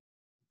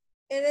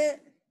in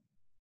it.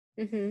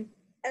 Mm-hmm.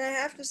 And I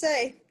have to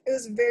say, it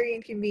was very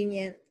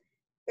inconvenient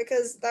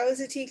because that was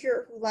a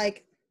teacher who,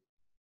 like,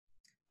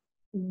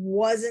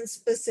 wasn't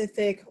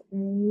specific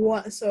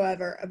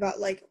whatsoever about,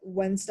 like,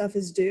 when stuff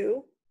is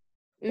due.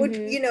 Would,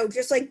 Mm-hmm.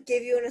 just, like,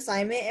 give you an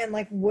assignment and,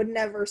 like, would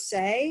never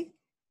say.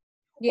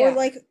 Or, Yeah.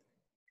 like,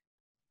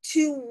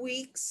 2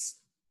 weeks,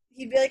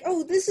 he'd be like,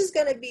 oh, this is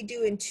going to be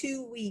due in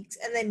 2 weeks,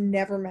 and then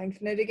never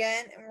mention it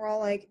again. And we're all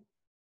like,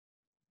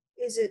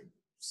 is it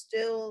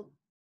still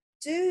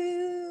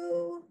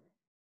due?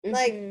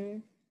 Like, Mm-hmm.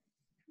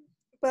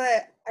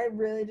 but I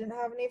really didn't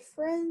have any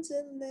friends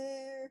in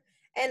there.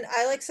 And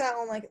I like sat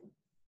on like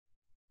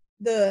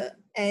the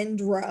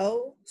end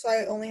row, so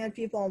I only had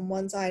people on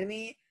one side of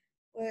me,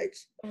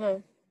 which Uh-huh.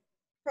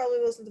 probably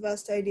wasn't the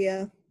best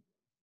idea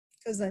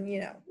because then,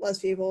 less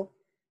people.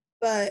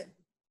 But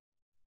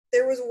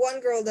there was one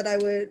girl that I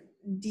would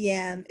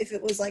DM if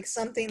it was like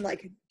something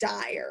like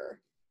dire.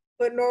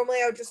 But normally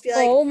I would just be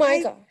like, Oh my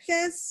I gosh.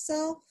 guess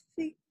I'll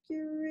figure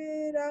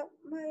it out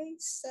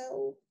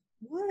myself.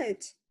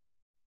 What?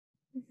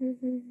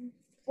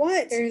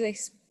 What? There's a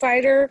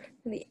spider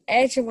on the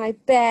edge of my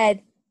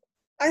bed.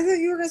 I thought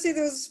you were gonna say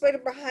there was a spider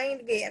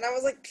behind me, and I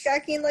was like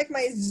checking like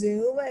my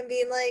zoom and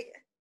being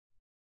like,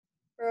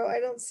 bro, I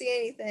don't see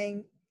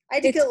anything. I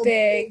had to It's kill a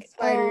big big.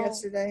 spider Oh.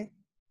 yesterday.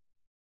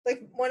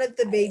 Like one of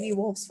the baby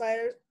wolf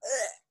spiders.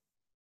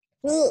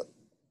 Ugh.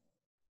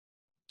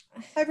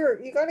 Piper,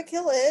 you gotta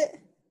kill it.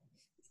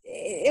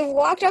 It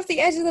walked off the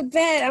edge of the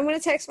bed. I'm gonna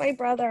text my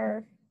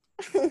brother.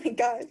 Oh my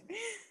god.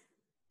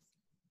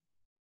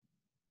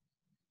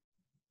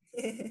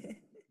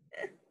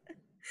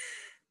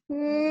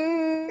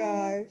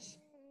 Gosh.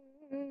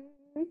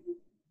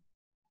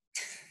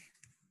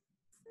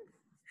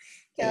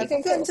 Yeah, You if you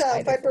can kill couldn't a tell,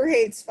 spider. Piper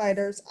hates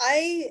spiders.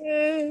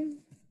 Mm.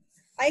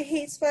 I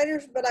hate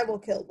spiders, but I will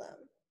kill them.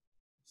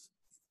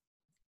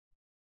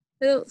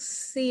 I don't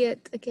see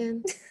it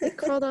again. It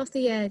crawled off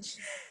the edge.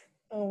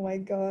 Oh my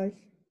gosh.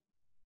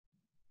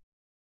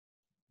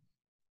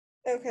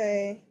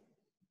 Okay.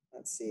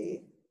 Let's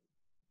see.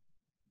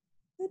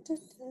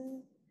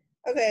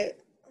 Okay,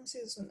 let's see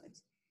this one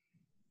next.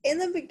 In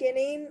the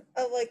beginning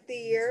of like the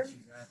year.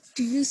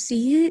 Do you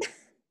see it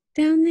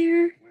down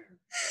there?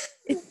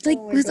 It like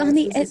Oh my was on gosh,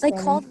 the this it is like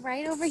funny. crawled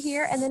right over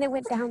here and then it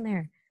went down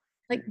there.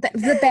 Like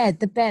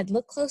the bed.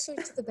 Look closer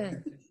to the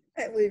bed.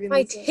 I'm leaving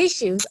My this one.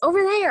 tissues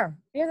over there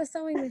near the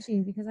sewing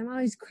machine because I'm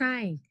always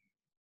crying.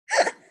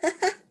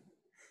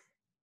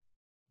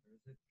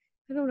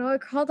 I don't know.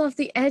 It crawled off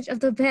the edge of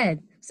the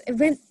bed. So it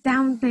went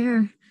down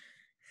there.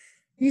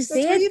 You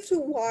see That's why it? you have to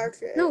watch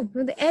it. No,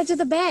 on the edge of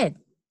the bed.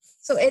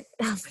 So it.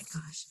 Oh my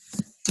gosh.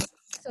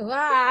 So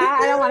I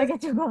don't want to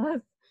get too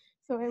close.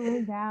 So it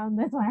went down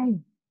this way.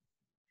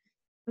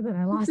 But then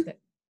I lost it.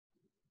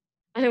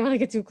 I didn't want to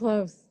get too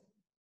close.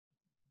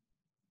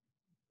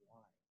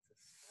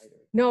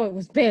 No, it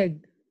was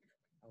big.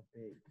 How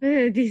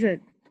big?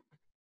 Decent.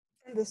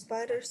 And the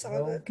spider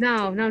saga.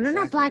 No,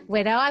 not Black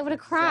Widow. I would have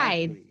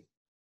cried. Exactly.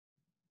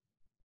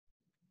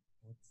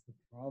 What's the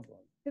problem?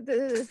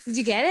 Did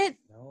you get it?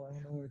 No, I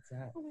don't know where it's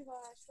at. Oh my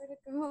gosh, where'd it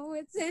go?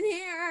 It's in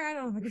here. I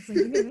don't know if I can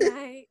sleep in here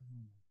tonight.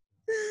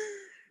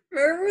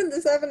 Remember when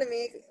this happened to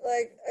me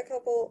like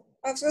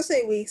I was gonna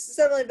say weeks. It's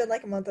definitely been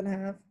like a month and a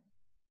half.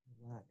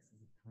 Relax.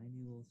 It's a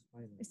tiny little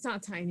spider. It's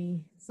not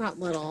tiny. It's not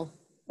little.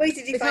 Wait,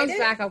 did you If it find comes it?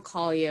 back, I'll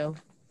call you.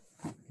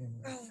 Okay,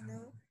 Oh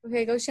no.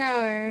 Okay, go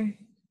shower. If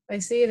I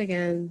see it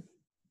again.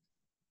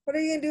 What are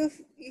you gonna do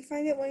if you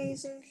find it when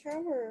he's in the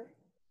shower?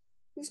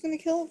 Who's gonna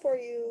kill it for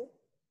you?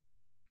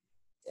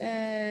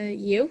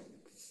 You?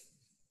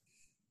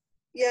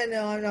 Yeah,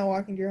 no, I'm not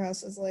walking to your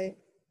house this late.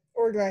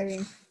 Or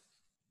driving.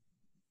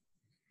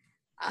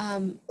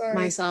 Sorry.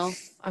 Myself.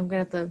 I'm gonna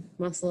have to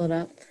muscle it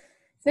up.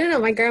 No,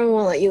 my grandma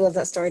won't let you live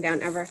that story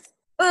down ever.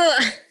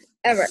 Ugh,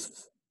 ever.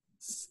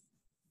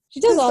 She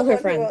tells all her Who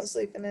won't friends.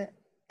 sleep in it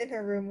in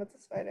her room with the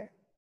spider.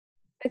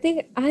 I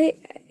think What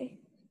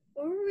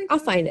were we I'll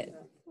talking find it.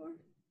 about before?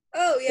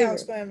 Oh yeah, I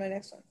was Figure. going on my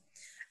next one.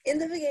 In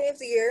the beginning of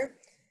the year,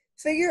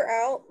 figure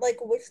out like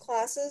which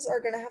classes are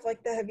gonna have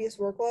like the heaviest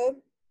workload.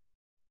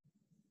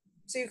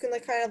 So you can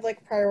like kind of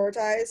like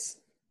prioritize.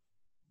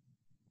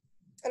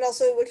 And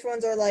also which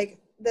ones are like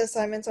the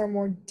assignments are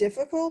more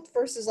difficult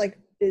versus like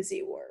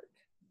busy work.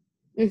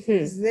 Mm-hmm.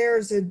 'Cause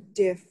there's a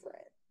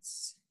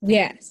difference.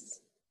 Yes.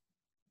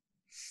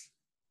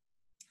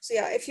 So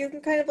yeah, if you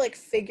can kind of like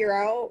figure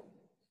out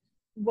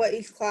what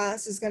each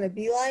class is going to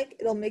be like,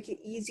 it'll make it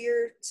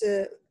easier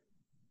to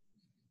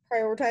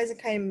prioritize and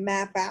kind of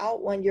map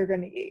out when you're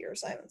going to get your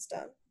assignments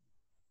done.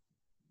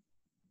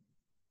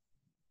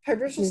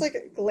 Piper's just like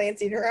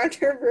glancing around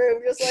her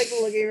room, just like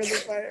looking for the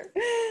spider.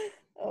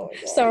 Oh my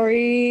god.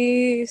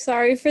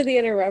 Sorry for the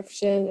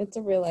interruption. It's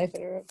a real life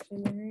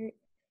interruption,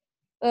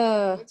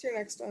 right? What's your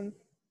next one?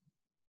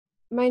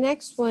 My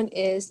next one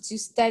is to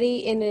study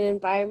in an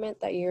environment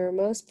that you're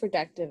most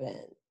productive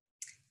in.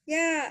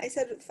 Yeah, I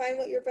said find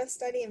what your best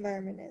study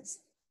environment is.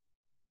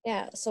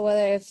 Yeah, so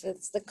whether if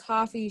it's the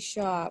coffee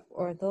shop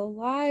or the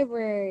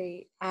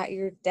library at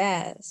your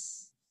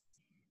desk.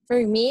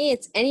 For me,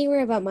 it's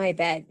anywhere but my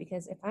bed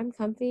because if I'm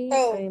comfy,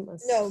 Oh, I'm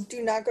no,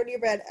 do not go to your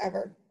bed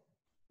ever.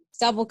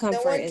 double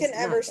comfort. No one is can not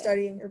ever good.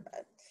 study in your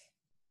bed.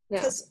 No.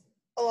 Because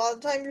a lot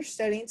of the time you're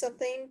studying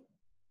something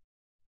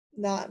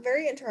not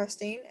very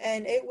interesting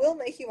and it will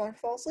make you want to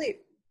fall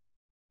asleep.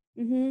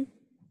 Mm-hmm.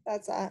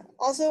 That's that.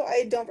 Also,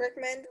 I don't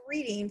recommend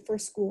reading for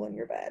school in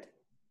your bed.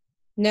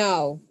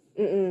 No.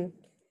 Mm-mm.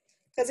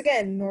 Because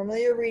again,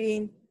 normally you're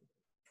reading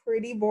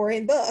pretty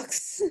boring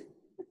books.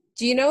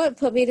 Do you know what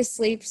put me to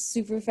sleep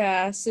super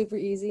fast, super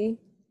easy?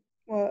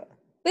 What?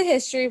 The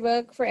history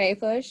book for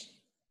A-Push.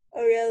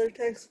 Oh yeah, the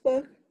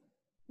textbook.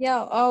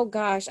 Yeah, oh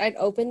gosh, I'd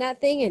open that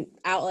thing and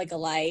out like a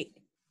light.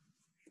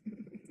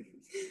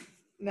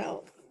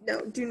 No,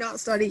 no, do not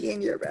study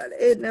in your bed.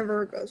 It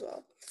never goes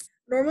well.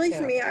 Normally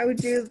for No. me, I would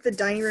do the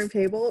dining room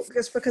table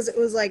just because it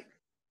was like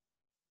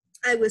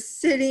I was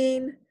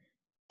sitting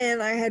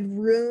and I had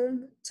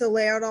room to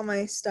lay out all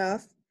my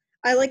stuff.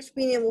 I liked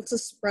being able to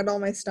spread all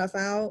my stuff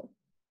out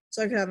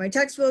so I could have my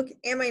textbook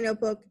and my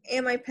notebook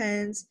and my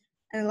pens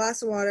and a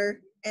glass of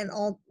water and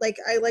all. Like,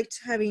 I liked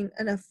having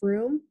enough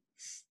room.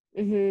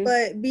 Mm-hmm.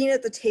 But being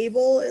at the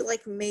table, it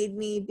like made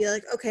me be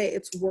like, okay,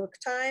 it's work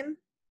time.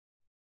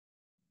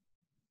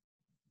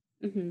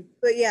 Mm-hmm.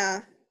 But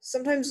yeah,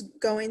 sometimes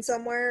going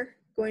somewhere,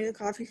 going to the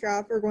coffee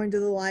shop or going to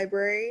the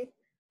library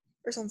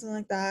or something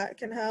like that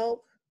can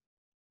help.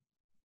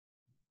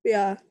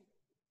 Yeah.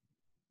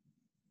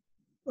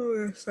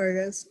 Oh,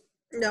 sorry, guys.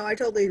 No, I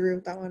totally agree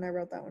with that one. I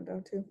wrote that one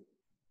down too.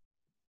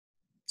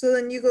 So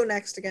then you go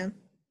next again,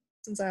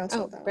 since I also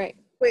Oh, have that one. right.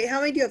 Wait,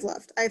 how many do you have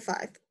left? I have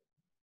 5.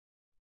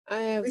 I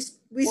have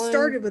We one,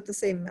 started with the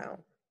same amount.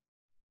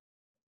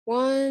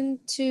 1,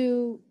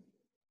 2,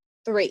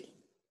 3.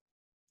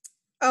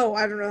 Oh,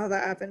 I don't know how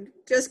that happened.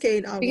 Just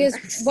kidding. I'll go Because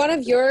next. one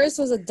of yours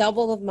was a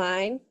double of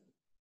mine.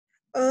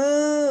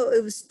 Oh,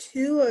 it was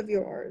 2 of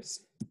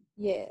yours.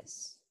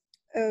 Yes.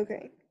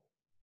 Okay.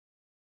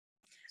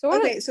 So why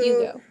Okay, don't you so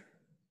go?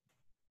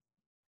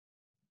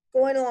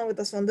 going along with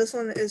this one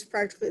is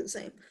practically the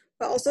same.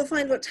 But also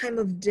find what time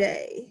of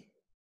day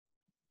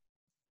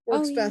Oh,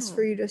 works best yeah.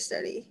 for you to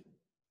study.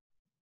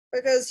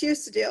 Because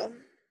here's the deal.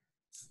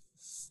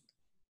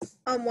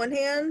 On one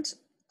hand,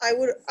 I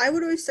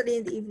would always study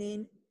in the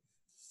evening,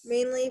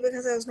 mainly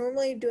because I was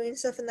normally doing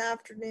stuff in the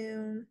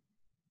afternoon.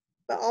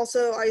 But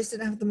also, I just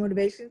didn't have the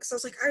motivation because I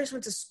was like, I just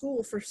went to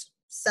school for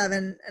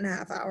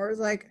 7.5 hours.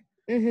 Like,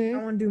 I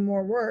Mm-hmm. want to do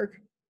more work.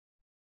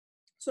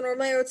 So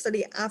normally I would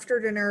study after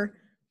dinner.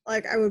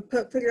 Like, I would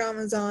put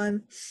pajamas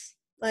on,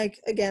 like,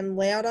 again,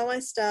 lay out all my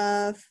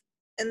stuff,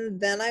 and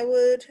then I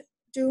would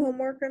do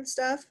homework and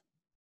stuff.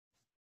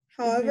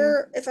 Mm-hmm.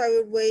 However, if I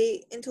would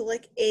wait until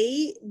like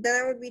 8,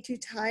 then I would be too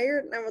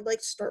tired and I would like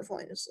start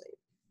falling asleep.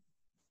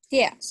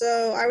 Yeah.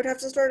 So I would have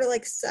to start at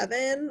like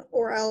 7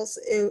 or else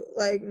it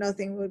like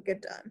nothing would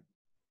get done.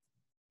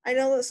 I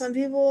know that some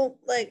people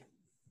like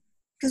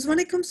because when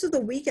it comes to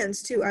the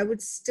weekends too, I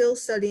would still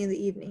study in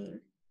the evening.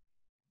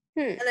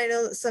 Hmm. And I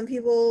know that some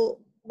people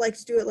like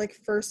to do it like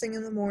first thing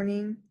in the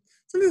morning.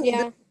 Some people do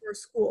Yeah. it before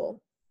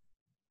school.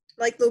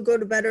 Like they'll go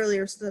to bed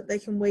earlier so that they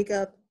can wake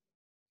up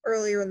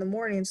earlier in the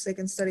morning so they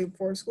can study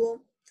before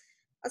school.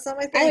 That's not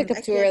my I wake thing. up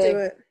I too can't do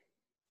early. it.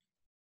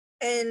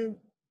 And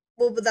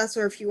well, but that's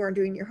where if you weren't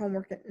doing your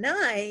homework at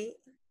night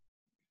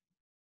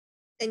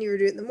and you were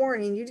doing it in the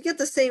morning, you'd get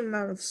the same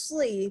amount of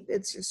sleep.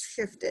 It's just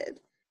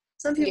shifted.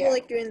 Some people Yeah.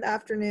 like doing the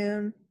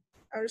afternoon.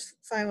 I just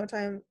find what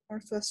time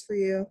works best for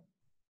you.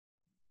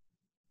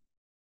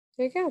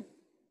 There you go.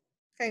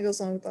 Kind of goes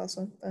along with last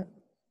one, but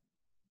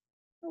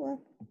oh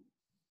well.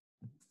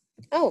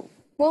 Oh,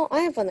 well,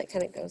 I have one that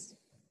kind of goes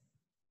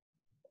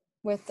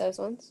with those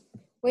ones.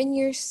 When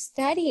you're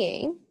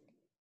studying,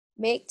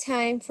 make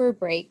time for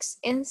breaks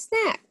and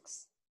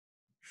snacks.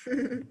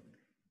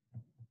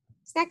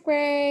 Snack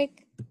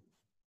break.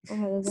 Oh,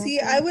 how does that See,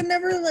 I sound? would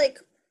never like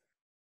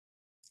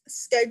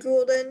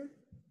schedule it in.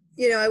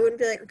 I wouldn't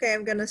be like, okay,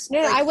 I'm gonna No,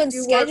 I like wouldn't do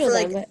work schedule for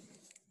them, like. but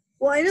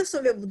Well, I know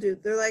some people do.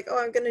 They're like, oh,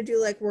 I'm gonna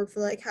do like work for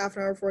like half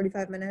an hour,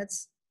 45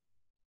 minutes,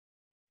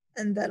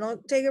 and then I'll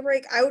take a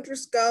break. I would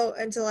just go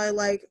until I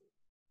like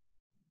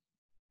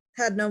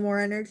had no more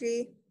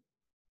energy,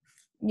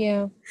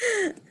 yeah,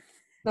 that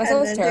and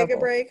sounds then take a terrible.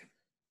 break.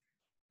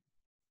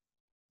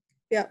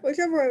 Yeah,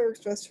 whichever way works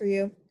best for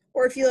you.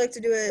 Or if you like to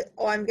do it,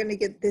 oh, I'm gonna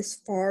get this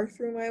far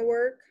through my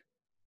work.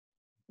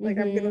 Like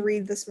I'm gonna Mm-hmm.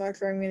 read this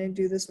much, or I'm gonna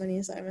do this many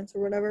assignments,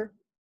 or whatever.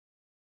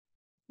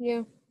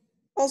 Yeah.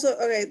 Also,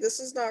 okay, this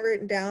is not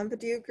written down, but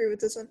do you agree with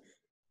this one?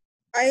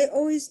 I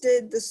always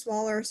did the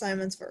smaller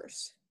assignments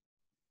first.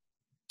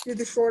 Do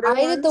the shorter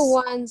I did the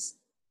ones. ones,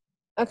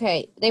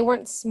 okay, they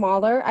weren't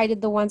smaller. I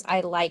did the ones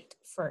I liked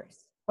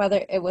first,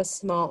 whether it was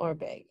small or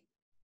big.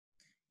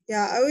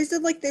 Yeah, I always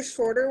did like the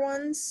shorter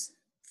ones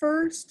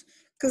first,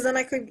 because then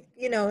I could,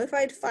 if I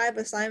had 5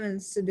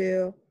 assignments to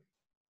do,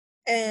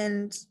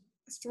 and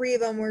 3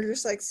 of them were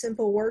just like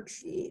simple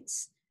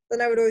worksheets, then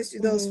I would always do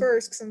those Mm-hmm.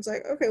 first, because I was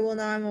like, okay, well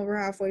now I'm over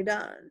halfway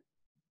done.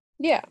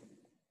 Yeah.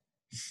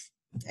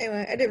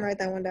 Anyway, I didn't write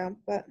that one down,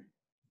 but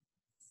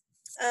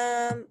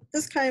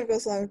this kind of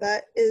goes along with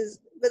that.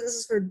 But this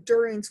is for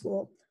during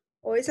school.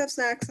 Always have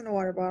snacks and a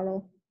water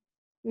bottle.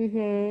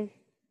 Mm-hmm.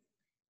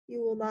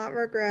 You will not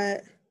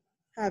regret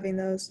having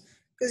those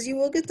because you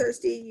will get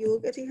thirsty, you will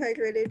get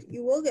dehydrated,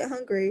 you will get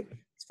hungry,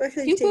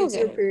 especially if you You take will a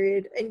get 2 it.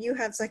 period and you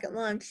have second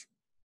lunch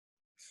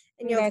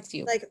and you have That's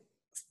you. like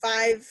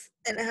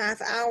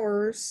 5.5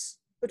 hours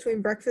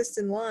between breakfast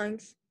and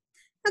lunch.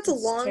 That's a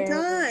It's long terrible.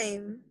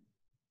 time.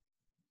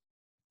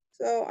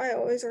 So I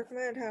always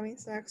recommend having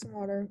snacks and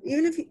water.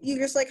 Even if you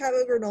just like have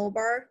a granola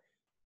bar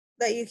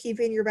that you keep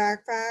in your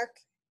backpack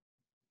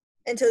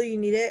until you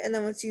need it, and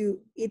then once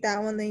you eat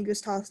that one, then you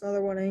just toss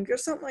another one in,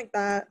 just something like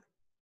that.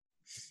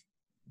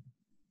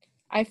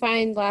 I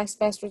find last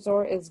best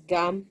resort is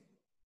gum.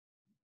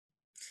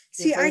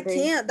 See, I hungry.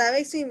 can't. That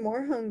makes me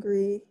more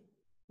hungry.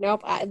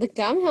 Nope, the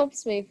gum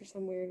helps me for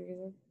some weird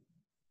reason.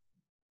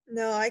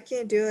 No, I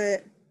can't do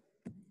it.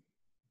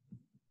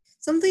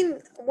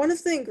 One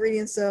of the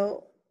ingredients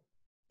though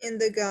in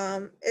the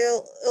gum,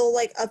 it'll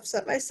like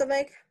upset my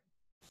stomach,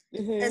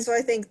 and so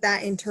I think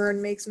that in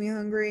turn makes me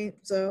hungry.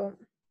 So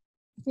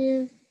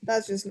Yeah.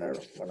 that's just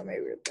one of my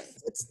weird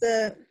things. It's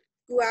the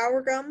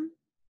guar gum.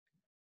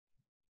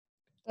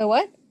 The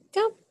what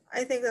gum?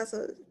 I think that's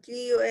a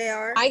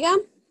GUAR. Eye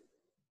gum?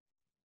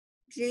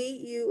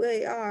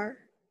 GUAR.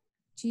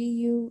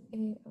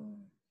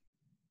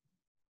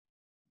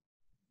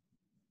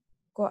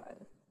 GUAR.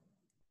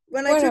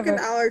 When I took an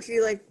allergy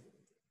like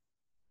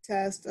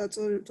test, that's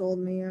what it told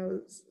me I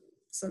was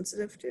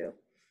sensitive to.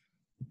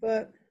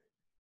 But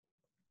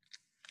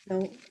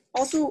no.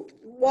 Also,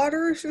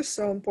 water is just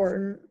so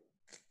important.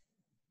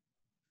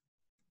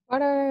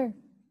 Water.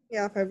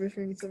 Yeah, Piper's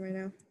drinking some right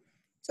now.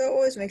 So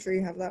always make sure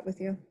you have that with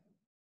you.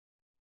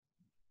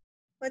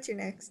 What's your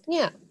next?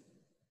 Yeah.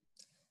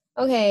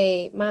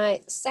 Okay,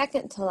 my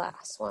second to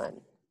last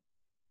one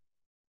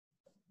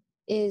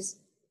is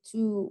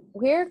to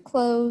wear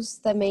clothes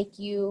that make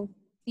you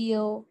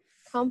feel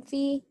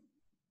comfy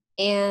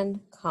and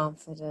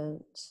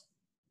confident.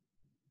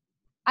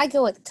 I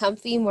go with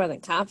comfy more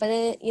than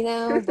confident, you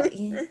know, but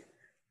yeah.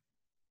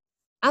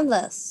 I'm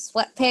the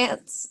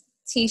sweatpants,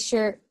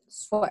 t-shirt,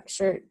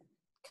 sweatshirt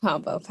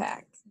combo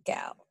pack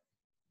gal.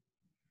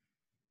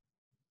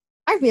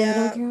 I really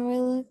don't care how I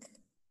look.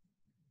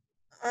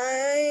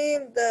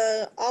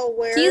 I'll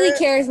wear Keely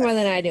cares more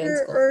than I do in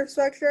school. Or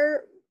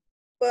sweatshirt,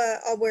 but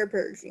I'll wear a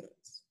pair of jeans.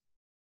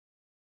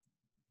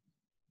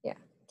 Yeah.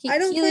 I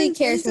don't Keely think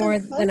cares jeans more are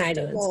than I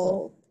do in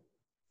school.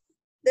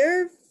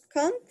 They're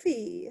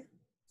comfy.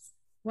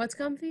 What's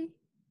comfy?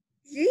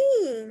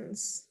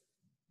 Jeans.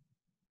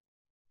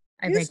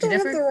 You just don't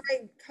have the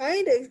right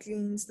kind of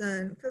jeans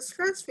then. Because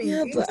trust me,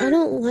 yeah, but I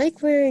don't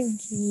like wearing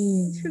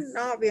jeans. It should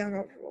not be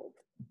uncomfortable.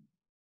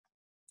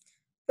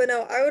 But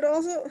no, I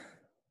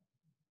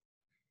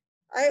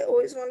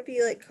always want to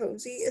be like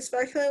cozy,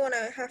 especially when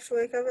I have to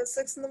wake up at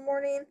 6 in the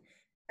morning,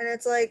 and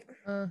it's like,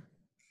 do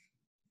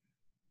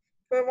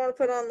I want to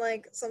put on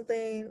like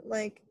something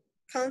like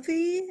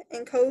comfy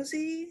and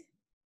cozy,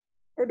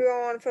 or do I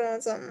want to put on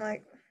something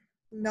like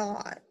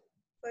not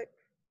like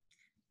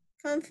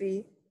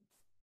comfy?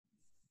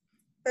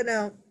 But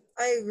no,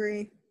 I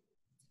agree.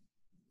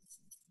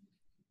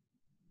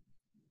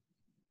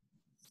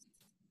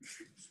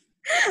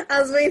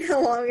 I was waiting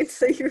how long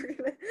until you were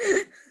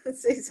gonna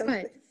say something.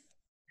 What? I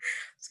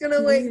was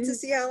gonna wait to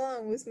see how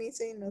long with me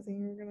saying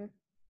nothing. You were gonna.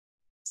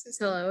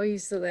 Hello, are you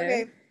still there?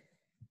 Okay.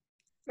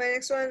 My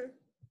next one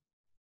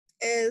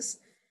is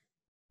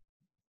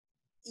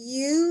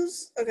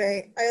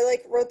I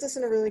like wrote this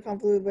in a really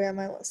convoluted way on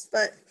my list,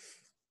 but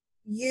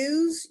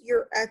use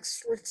your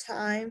extra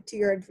time to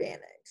your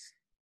advantage.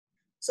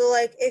 So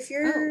like if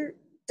you're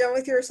done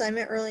with your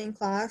assignment early in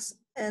class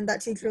and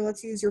that teacher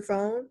lets you use your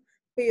phone,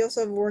 but you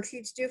also have a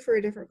worksheet to do for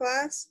a different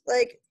class,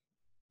 like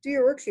do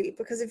your worksheet,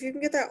 because if you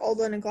can get that all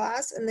done in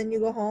class and then you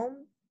go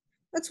home,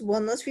 that's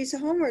one less piece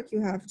of homework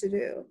you have to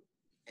do.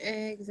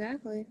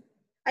 Exactly.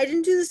 I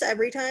didn't do this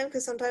every time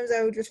because sometimes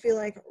I would just be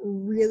like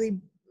really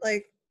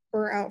like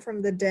burnt out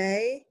from the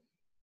day,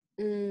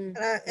 and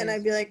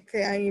I'd be like,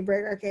 okay, I need a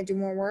break. I can't do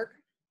more work.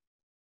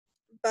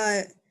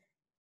 But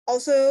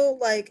also,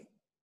 like,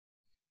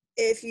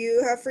 if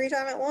you have free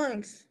time at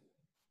lunch,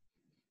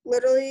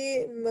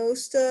 literally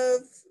most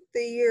of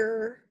the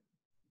year,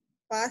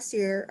 last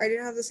year, I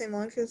didn't have the same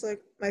lunch as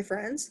like my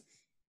friends,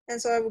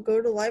 and so I would go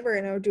to the library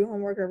and I would do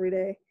homework every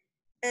day,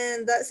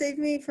 and that saved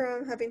me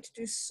from having to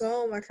do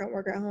so much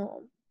homework at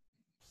home.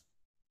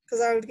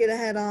 Because I would get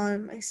ahead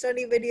on my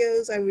study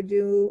videos.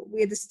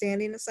 We had a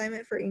standing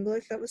assignment for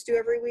English that was due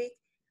every week.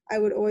 I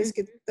would always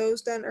get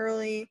those done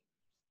early.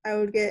 I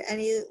would get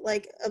any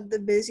like of the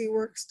busy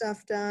work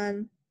stuff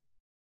done.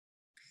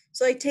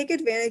 So like take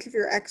advantage of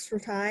your extra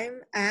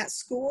time at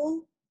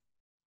school.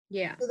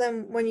 Yeah. So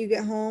then when you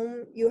get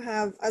home, you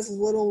have as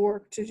little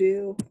work to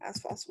do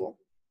as possible.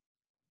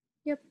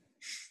 Yep.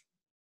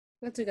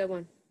 That's a good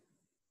one.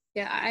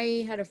 Yeah,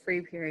 I had a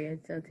free period,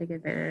 so take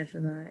advantage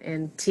of that.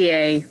 And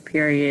TA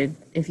period,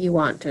 if you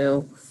want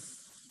to.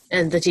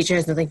 And the teacher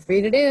has nothing for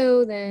you to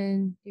do,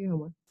 then do your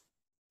homework.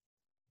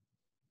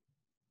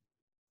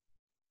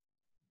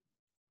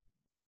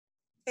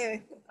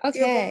 Anyway, okay. Do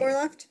you have one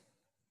more left?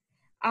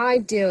 I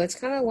do. It's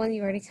kind of one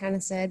you already kind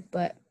of said,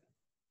 but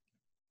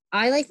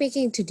I like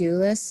making to-do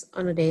lists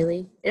on a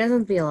daily. It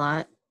doesn't be a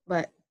lot,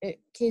 but it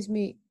keeps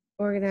me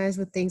organized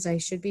with things I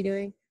should be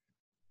doing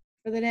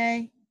for the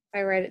day.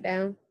 I write it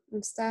down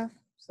and stuff.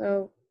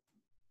 So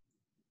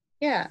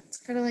yeah, it's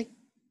kind of like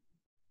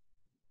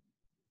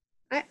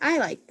I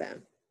like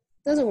them.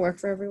 Doesn't work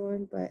for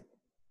everyone, but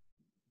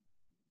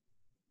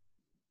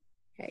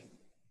hey,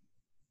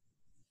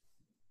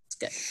 it's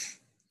good.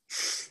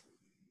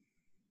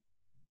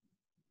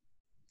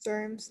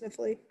 Sorry, I'm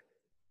sniffly.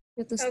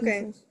 Get the Okay.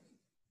 sniffles.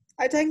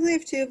 I technically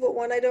have two, but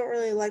one I don't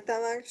really like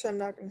that much, so I'm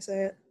not going to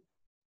say it.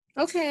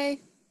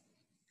 Okay.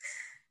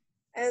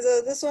 And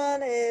so this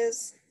one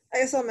is, I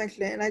guess I'll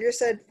mention it, and I just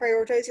said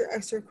prioritize your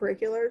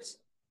extracurriculars.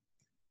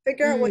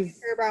 Figure out what you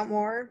care about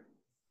more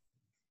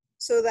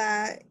so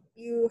that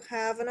you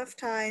have enough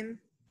time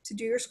to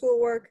do your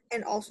schoolwork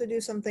and also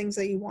do some things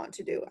that you want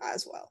to do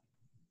as well.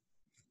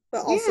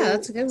 But also Yeah,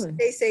 that's a good one.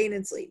 stay sane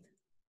and sleep.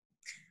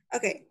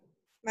 Okay,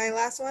 my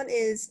last one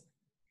is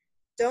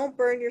don't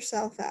burn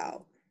yourself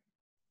out.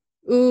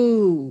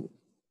 Ooh.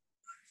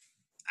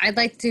 I'd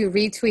like to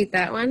retweet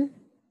that one.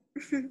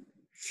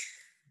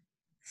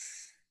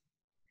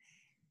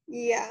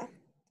 Yeah.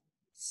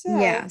 So,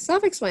 Yeah,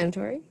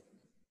 self-explanatory.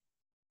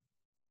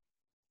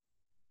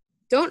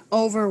 Don't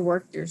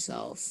overwork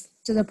yourself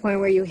to the point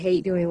where you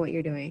hate doing what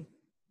you're doing.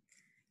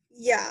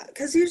 yeah,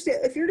 because here's the,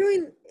 if you're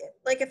doing,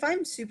 like, if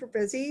I'm super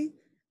busy,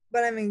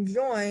 but I'm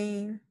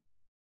enjoying,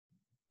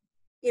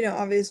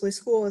 obviously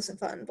school isn't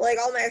fun, but like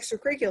all my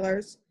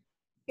extracurriculars,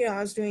 I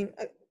was doing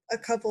a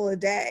couple a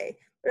day,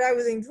 but I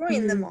was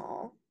enjoying them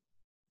all.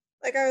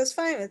 Like, I was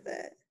fine with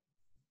it.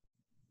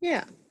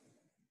 Yeah.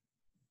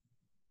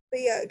 But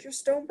yeah,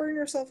 just don't burn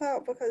yourself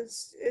out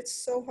because it's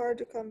so hard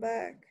to come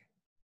back.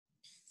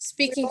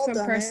 Speaking all from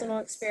done personal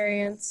it.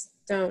 experience,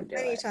 don't do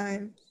Many it.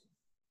 times.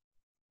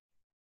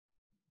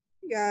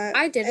 Yeah.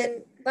 I did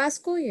it last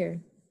school year.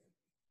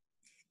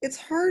 It's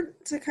hard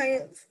to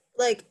kind of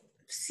like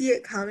see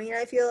it coming,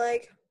 I feel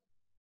like.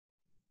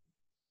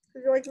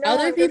 'Cause you're like, no,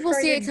 Other I'm just people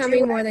trying see to it coming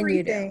do more than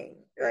you do. everything.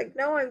 You're like,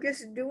 no, I'm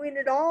just doing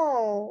it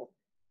all.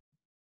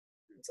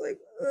 It's like,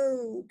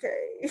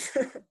 okay.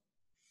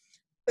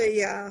 But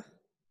yeah,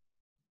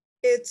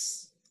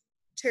 it's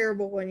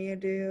terrible when you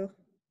do.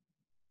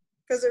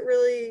 Because it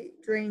really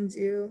drains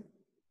you.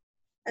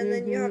 And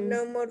then you have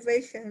no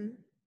motivation.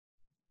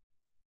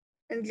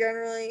 And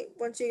generally,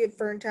 once you get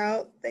burnt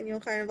out, then you'll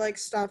kind of like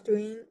stop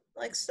doing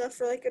like stuff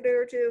for like a day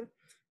or two,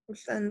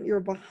 which then you're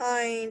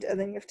behind, and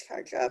then you have to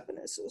catch up, and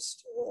it's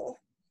just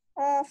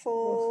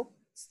awful.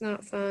 It's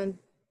not fun.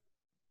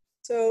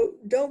 So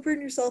don't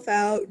burn yourself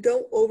out.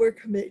 Don't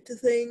overcommit to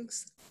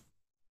things.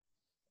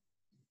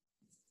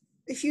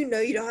 If you know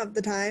you don't have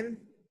the time,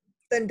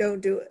 then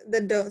don't do it.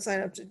 Then don't sign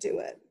up to do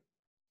it.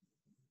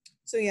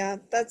 So yeah,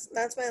 that's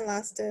my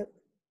last tip.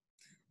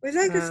 Which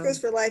that just goes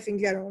for life in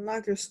general,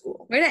 not just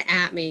school. Way to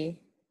at me.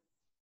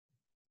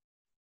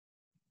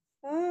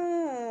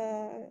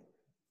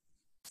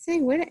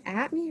 Saying way to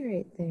at me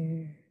right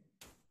there.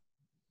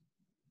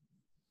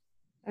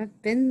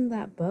 I've been in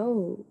that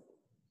boat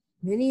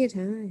many a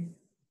time.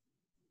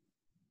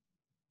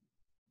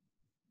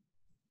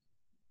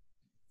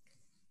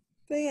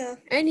 But yeah.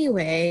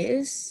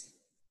 Anyways,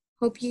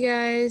 hope you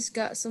guys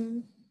got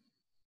some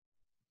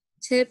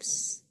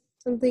tips,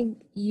 something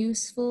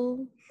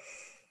useful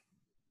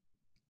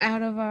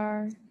out of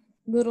our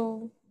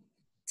little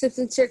tips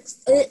and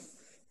tricks list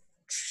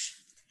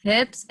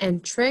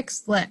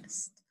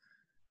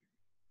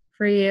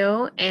for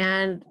you.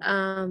 And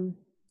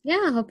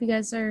yeah, I hope you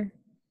guys are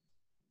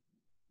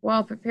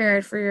well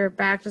prepared for your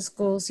back to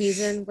school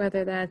season,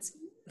 whether that's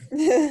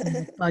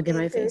bug in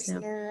my face now,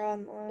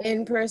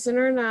 in person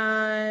or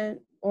not,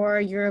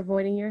 or you're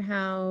avoiding your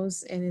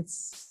house and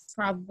it's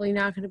probably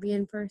not going to be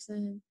in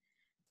person,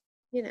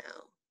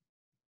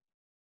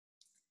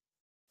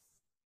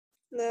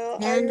 No,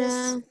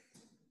 and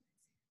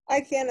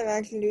I can't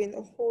imagine doing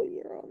the whole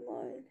year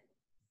online.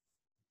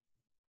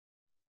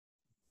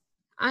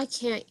 I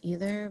can't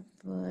either,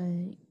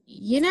 but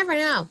you never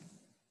know.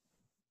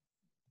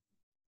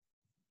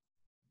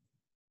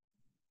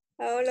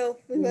 I don't know.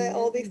 We might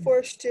all be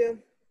forced to.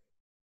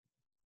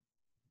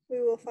 We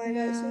will find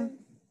out soon.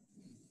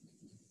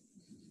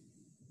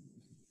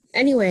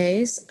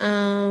 Anyways,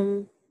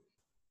 sure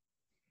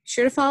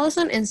to follow us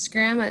on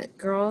Instagram at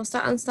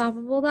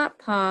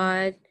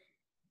girls.unstoppable.pod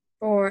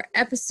for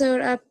episode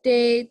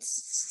updates,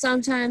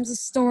 sometimes a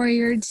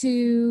story or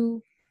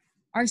two.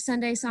 Our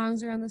Sunday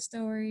songs are on the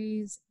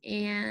stories,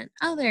 and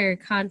other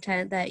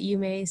content that you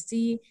may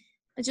see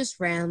that just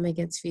randomly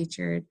gets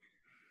featured.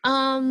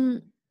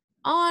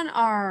 On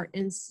our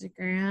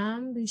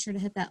Instagram, be sure to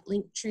hit that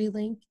Linktree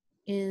link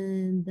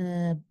in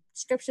the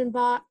description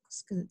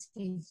box because it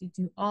takes you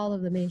to all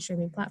of the main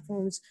streaming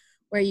platforms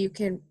where you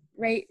can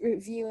rate,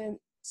 review, and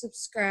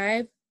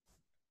subscribe.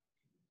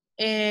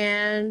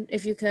 And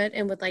if you could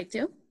and would like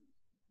to,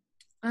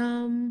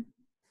 am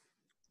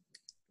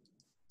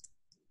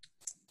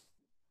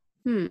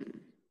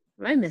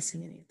I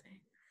missing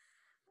anything?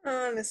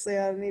 Honestly,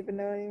 I don't even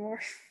know anymore.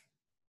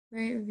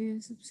 Rate,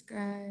 review,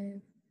 subscribe.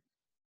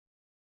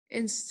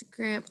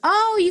 Instagram.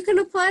 Oh, you can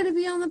apply to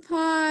be on the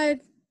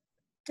pod.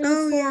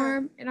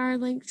 Form in our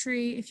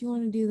Linktree if you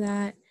want to do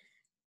that.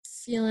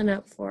 Feeling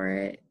up for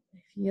it.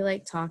 If you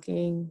like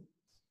talking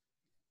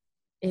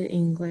in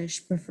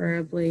English,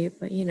 preferably,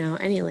 but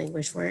any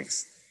language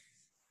works.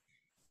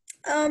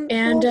 And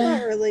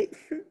not really.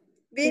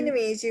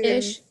 Vietnamese you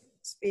can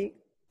speak.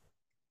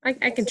 I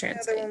can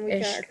translate. Another one we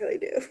can actually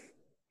do.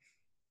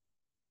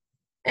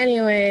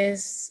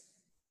 Anyways,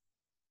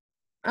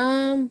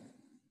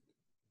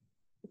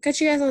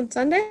 Catch you guys on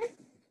Sunday?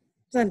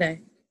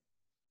 Sunday.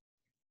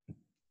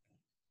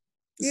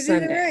 You did it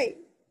Sunday. right.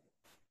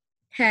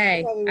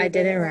 Hey, Probably I would've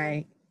did done it it wrong.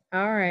 right.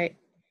 All right.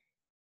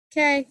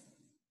 Okay.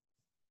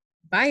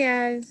 Bye,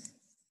 guys.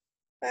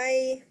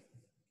 Bye.